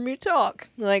to hear me talk.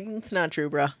 Like, it's not true,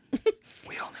 bruh.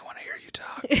 We only want to hear you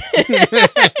talk.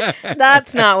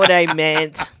 That's not what I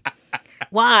meant.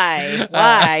 Why?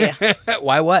 Why?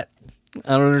 Why what?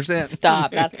 I don't understand.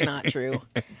 Stop. That's not true.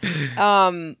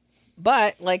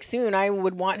 But like soon I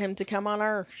would want him to come on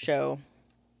our show.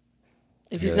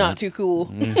 If he's not too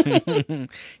cool.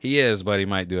 He is, but he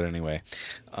might do it anyway.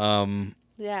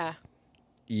 Yeah.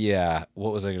 Yeah.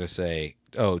 What was I going to say?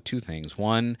 Oh, two things.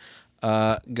 One,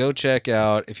 go check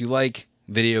out, if you like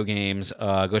video games,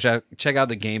 go check out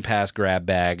the Game Pass grab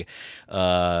bag.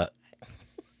 What?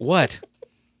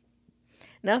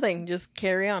 Nothing. Just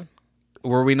carry on.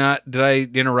 Were we not? Did I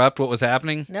interrupt what was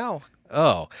happening? No.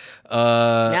 Oh.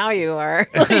 Now you are.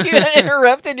 You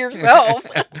interrupted yourself.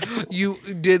 You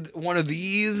did one of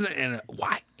these and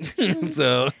why?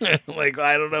 So, like,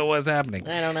 I don't know what's happening.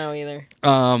 I don't know either.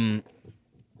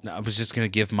 No, I was just going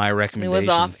to give my It recommendations. was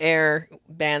off-air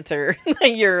banter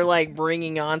that you're like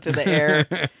bringing onto the air.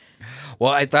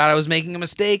 Well, I thought I was making a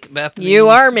mistake, Bethany. You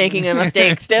are making a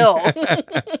mistake still.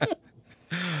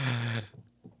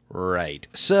 Right.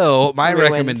 So, my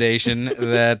Ruined. recommendation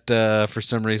that for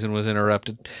some reason was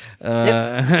interrupted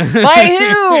By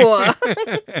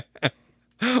who?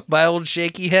 by old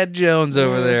Shaky Head Jones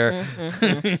over there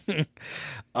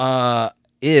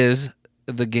is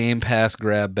the Game Pass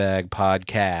Grab Bag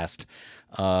podcast.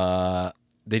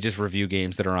 They just review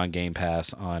games that are on Game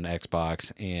Pass on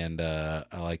Xbox, and I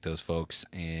like those folks,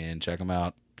 and check them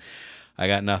out. I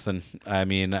got nothing. I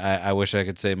mean, I wish I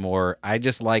could say more. I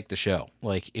just like the show.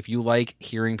 Like, if you like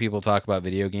hearing people talk about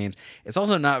video games, it's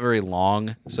also not very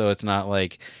long, so it's not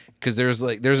like, because there's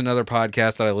another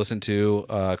podcast that I listen to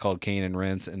called Kane and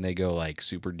Rince, and they go like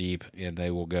super deep, and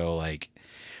they'll go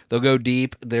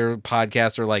deep. Their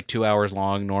podcasts are like 2 hours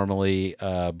long normally,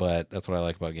 but that's what I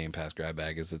like about Game Pass Grab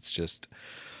Bag is it's just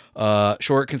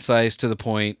short, concise, to the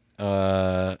point.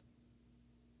 Yeah,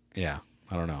 I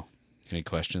don't know. Any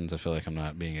questions? I feel like I'm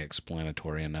not being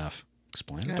explanatory enough.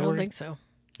 Explanatory? I don't think so.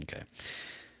 Okay.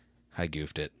 I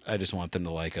goofed it. I just want them to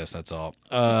like us, that's all.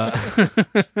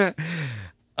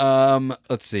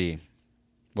 Let's see.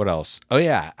 What else? Oh,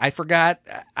 yeah. I forgot.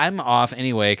 I'm off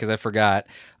anyway because I forgot.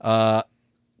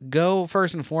 Go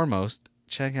first and foremost,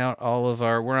 check out all of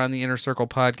we're on the Inner Circle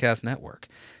Podcast Network.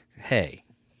 Hey,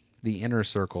 the Inner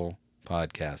Circle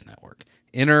Podcast Network.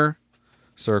 Inner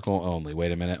Circle only. Wait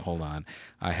a minute. Hold on.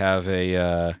 I have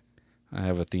a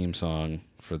theme song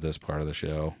for this part of the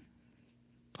show.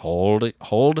 Hold,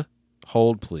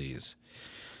 please.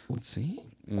 Let's see.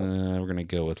 We're going to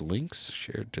go with links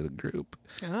shared to the group.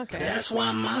 Okay. That's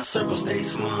why my circle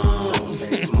stays small.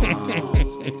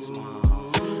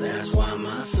 That's why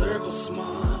my circle's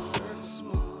small.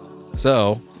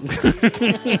 So,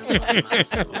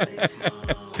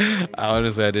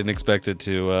 honestly, I didn't expect it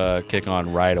to kick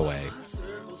on right away.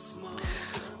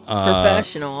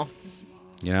 Professional.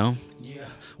 You know? Yeah,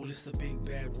 well, it's the big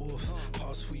bad wolf.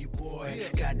 Pause for your boy.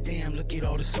 Goddamn, look at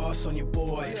all the sauce on your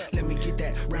boy. Let me get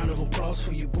that round of applause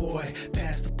for your boy.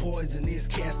 Pass the poison, is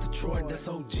Cast Detroit. That's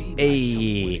OG.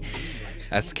 Hey,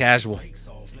 that's casual.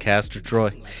 Castor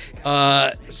Troy.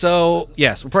 So,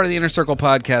 yes, we're part of the Inner Circle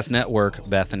Podcast Network,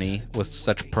 Bethany, with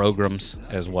such programs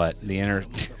as what? The Inner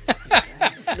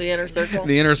Circle?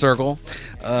 The Inner Circle.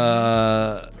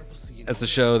 That's a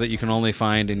show that you can only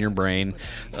find in your brain.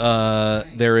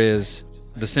 There is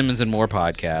the Simmons and More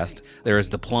podcast. There is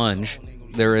The Plunge.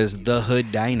 There is The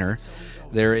Hood Diner.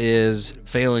 There is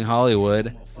Failing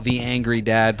Hollywood, The Angry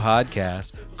Dad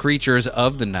podcast, Creatures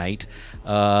of the Night.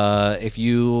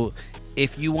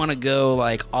 If you want to go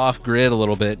like off grid a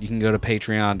little bit, you can go to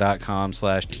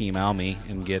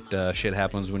patreon.com/teamalmy and get Shit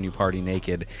Happens When You Party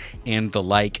Naked and the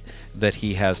like that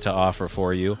he has to offer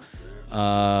for you.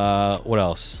 What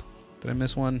else? Did I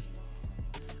miss one?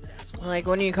 Like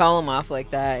when you call him off like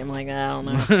that, I'm like, I don't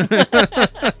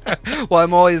know. Well,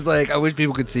 I'm always like, I wish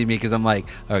people could see me because I'm like,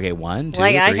 okay, 1, 2,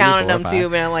 Like 3, I counted 4, them 5. too,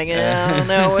 but I'm like, I don't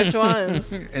know which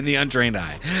ones. And the untrained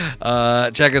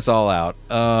eye. Check us all out.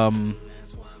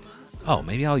 Oh,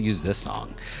 maybe I'll use this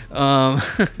song.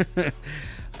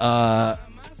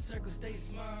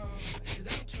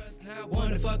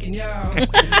 wanna fucking y'all. All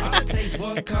it takes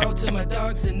one call to my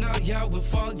dogs and all y'all will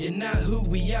fall. You're not who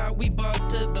we are. We boss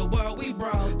to the wall. We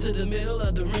brawl to the middle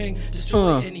of the ring.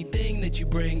 Destroy anything that you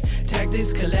bring.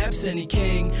 Tactics collapse any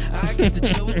king. I get the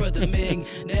chill with Brother Ming.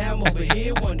 Now I'm over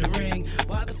here wondering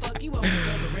why the fuck you always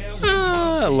come around.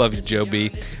 I love you, Joe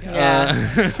B.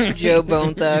 Yeah. Joe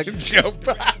Bone Thug. Joe.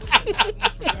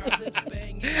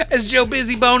 Is Joe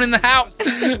Busy Bone in the house?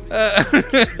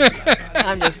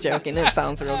 I'm just joking. It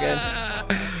sounds real good.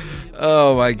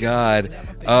 Oh my God.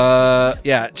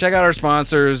 Yeah, check out our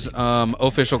sponsors,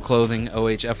 Official Clothing,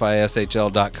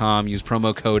 ohfishl.com. Use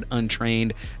promo code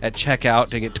untrained at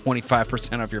checkout to get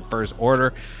 25% off your first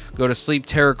order. Go to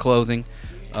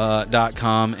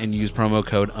sleepterrorclothing.com and use promo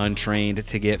code untrained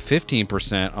to get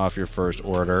 15% off your first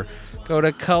order. Go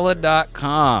to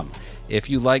color.com. If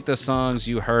you like the songs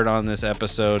you heard on this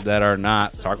episode that are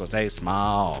not Circle Stay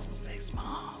Small, Circle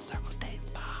Stay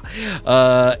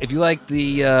Small. If you like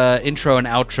the intro and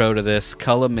outro to this,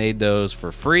 Cullah made those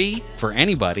for free for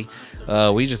anybody.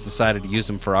 We just decided to use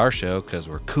them for our show because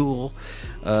we're cool.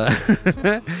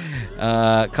 Color.com,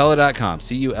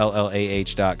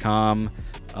 CULLAH.com.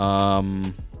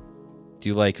 Do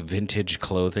you like vintage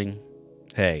clothing?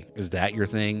 Hey, is that your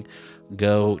thing?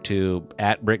 Go to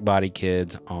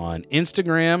 @BrickBodyKids on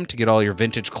Instagram to get all your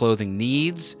vintage clothing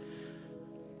needs.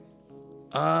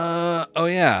 Oh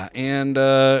yeah, and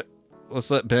let's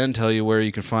let Ben tell you where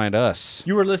you can find us.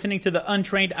 You are listening to The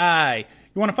Untrained Eye.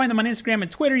 You want to find them on Instagram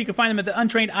and Twitter, you can find them at The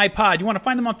Untrained iPod. You want to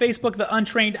find them on Facebook, The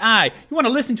Untrained Eye. You want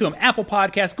to listen to them, Apple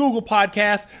Podcasts, Google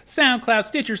Podcasts, SoundCloud,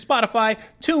 Stitcher, Spotify,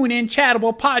 TuneIn,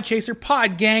 Chattable, Podchaser,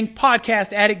 Podgang,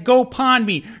 Podcast Addict, Go Pond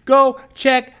Me. Go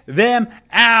check them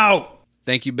out.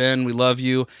 Thank you, Ben. We love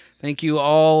you. Thank you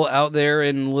all out there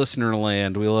in listener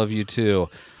land. We love you too.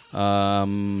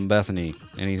 Bethany,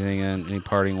 anything, any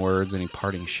parting words, any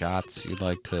parting shots you'd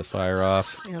like to fire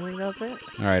off? I think that's it.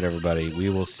 All right, everybody. We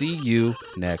will see you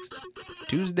next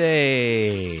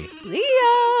Tuesday. See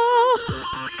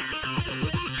ya!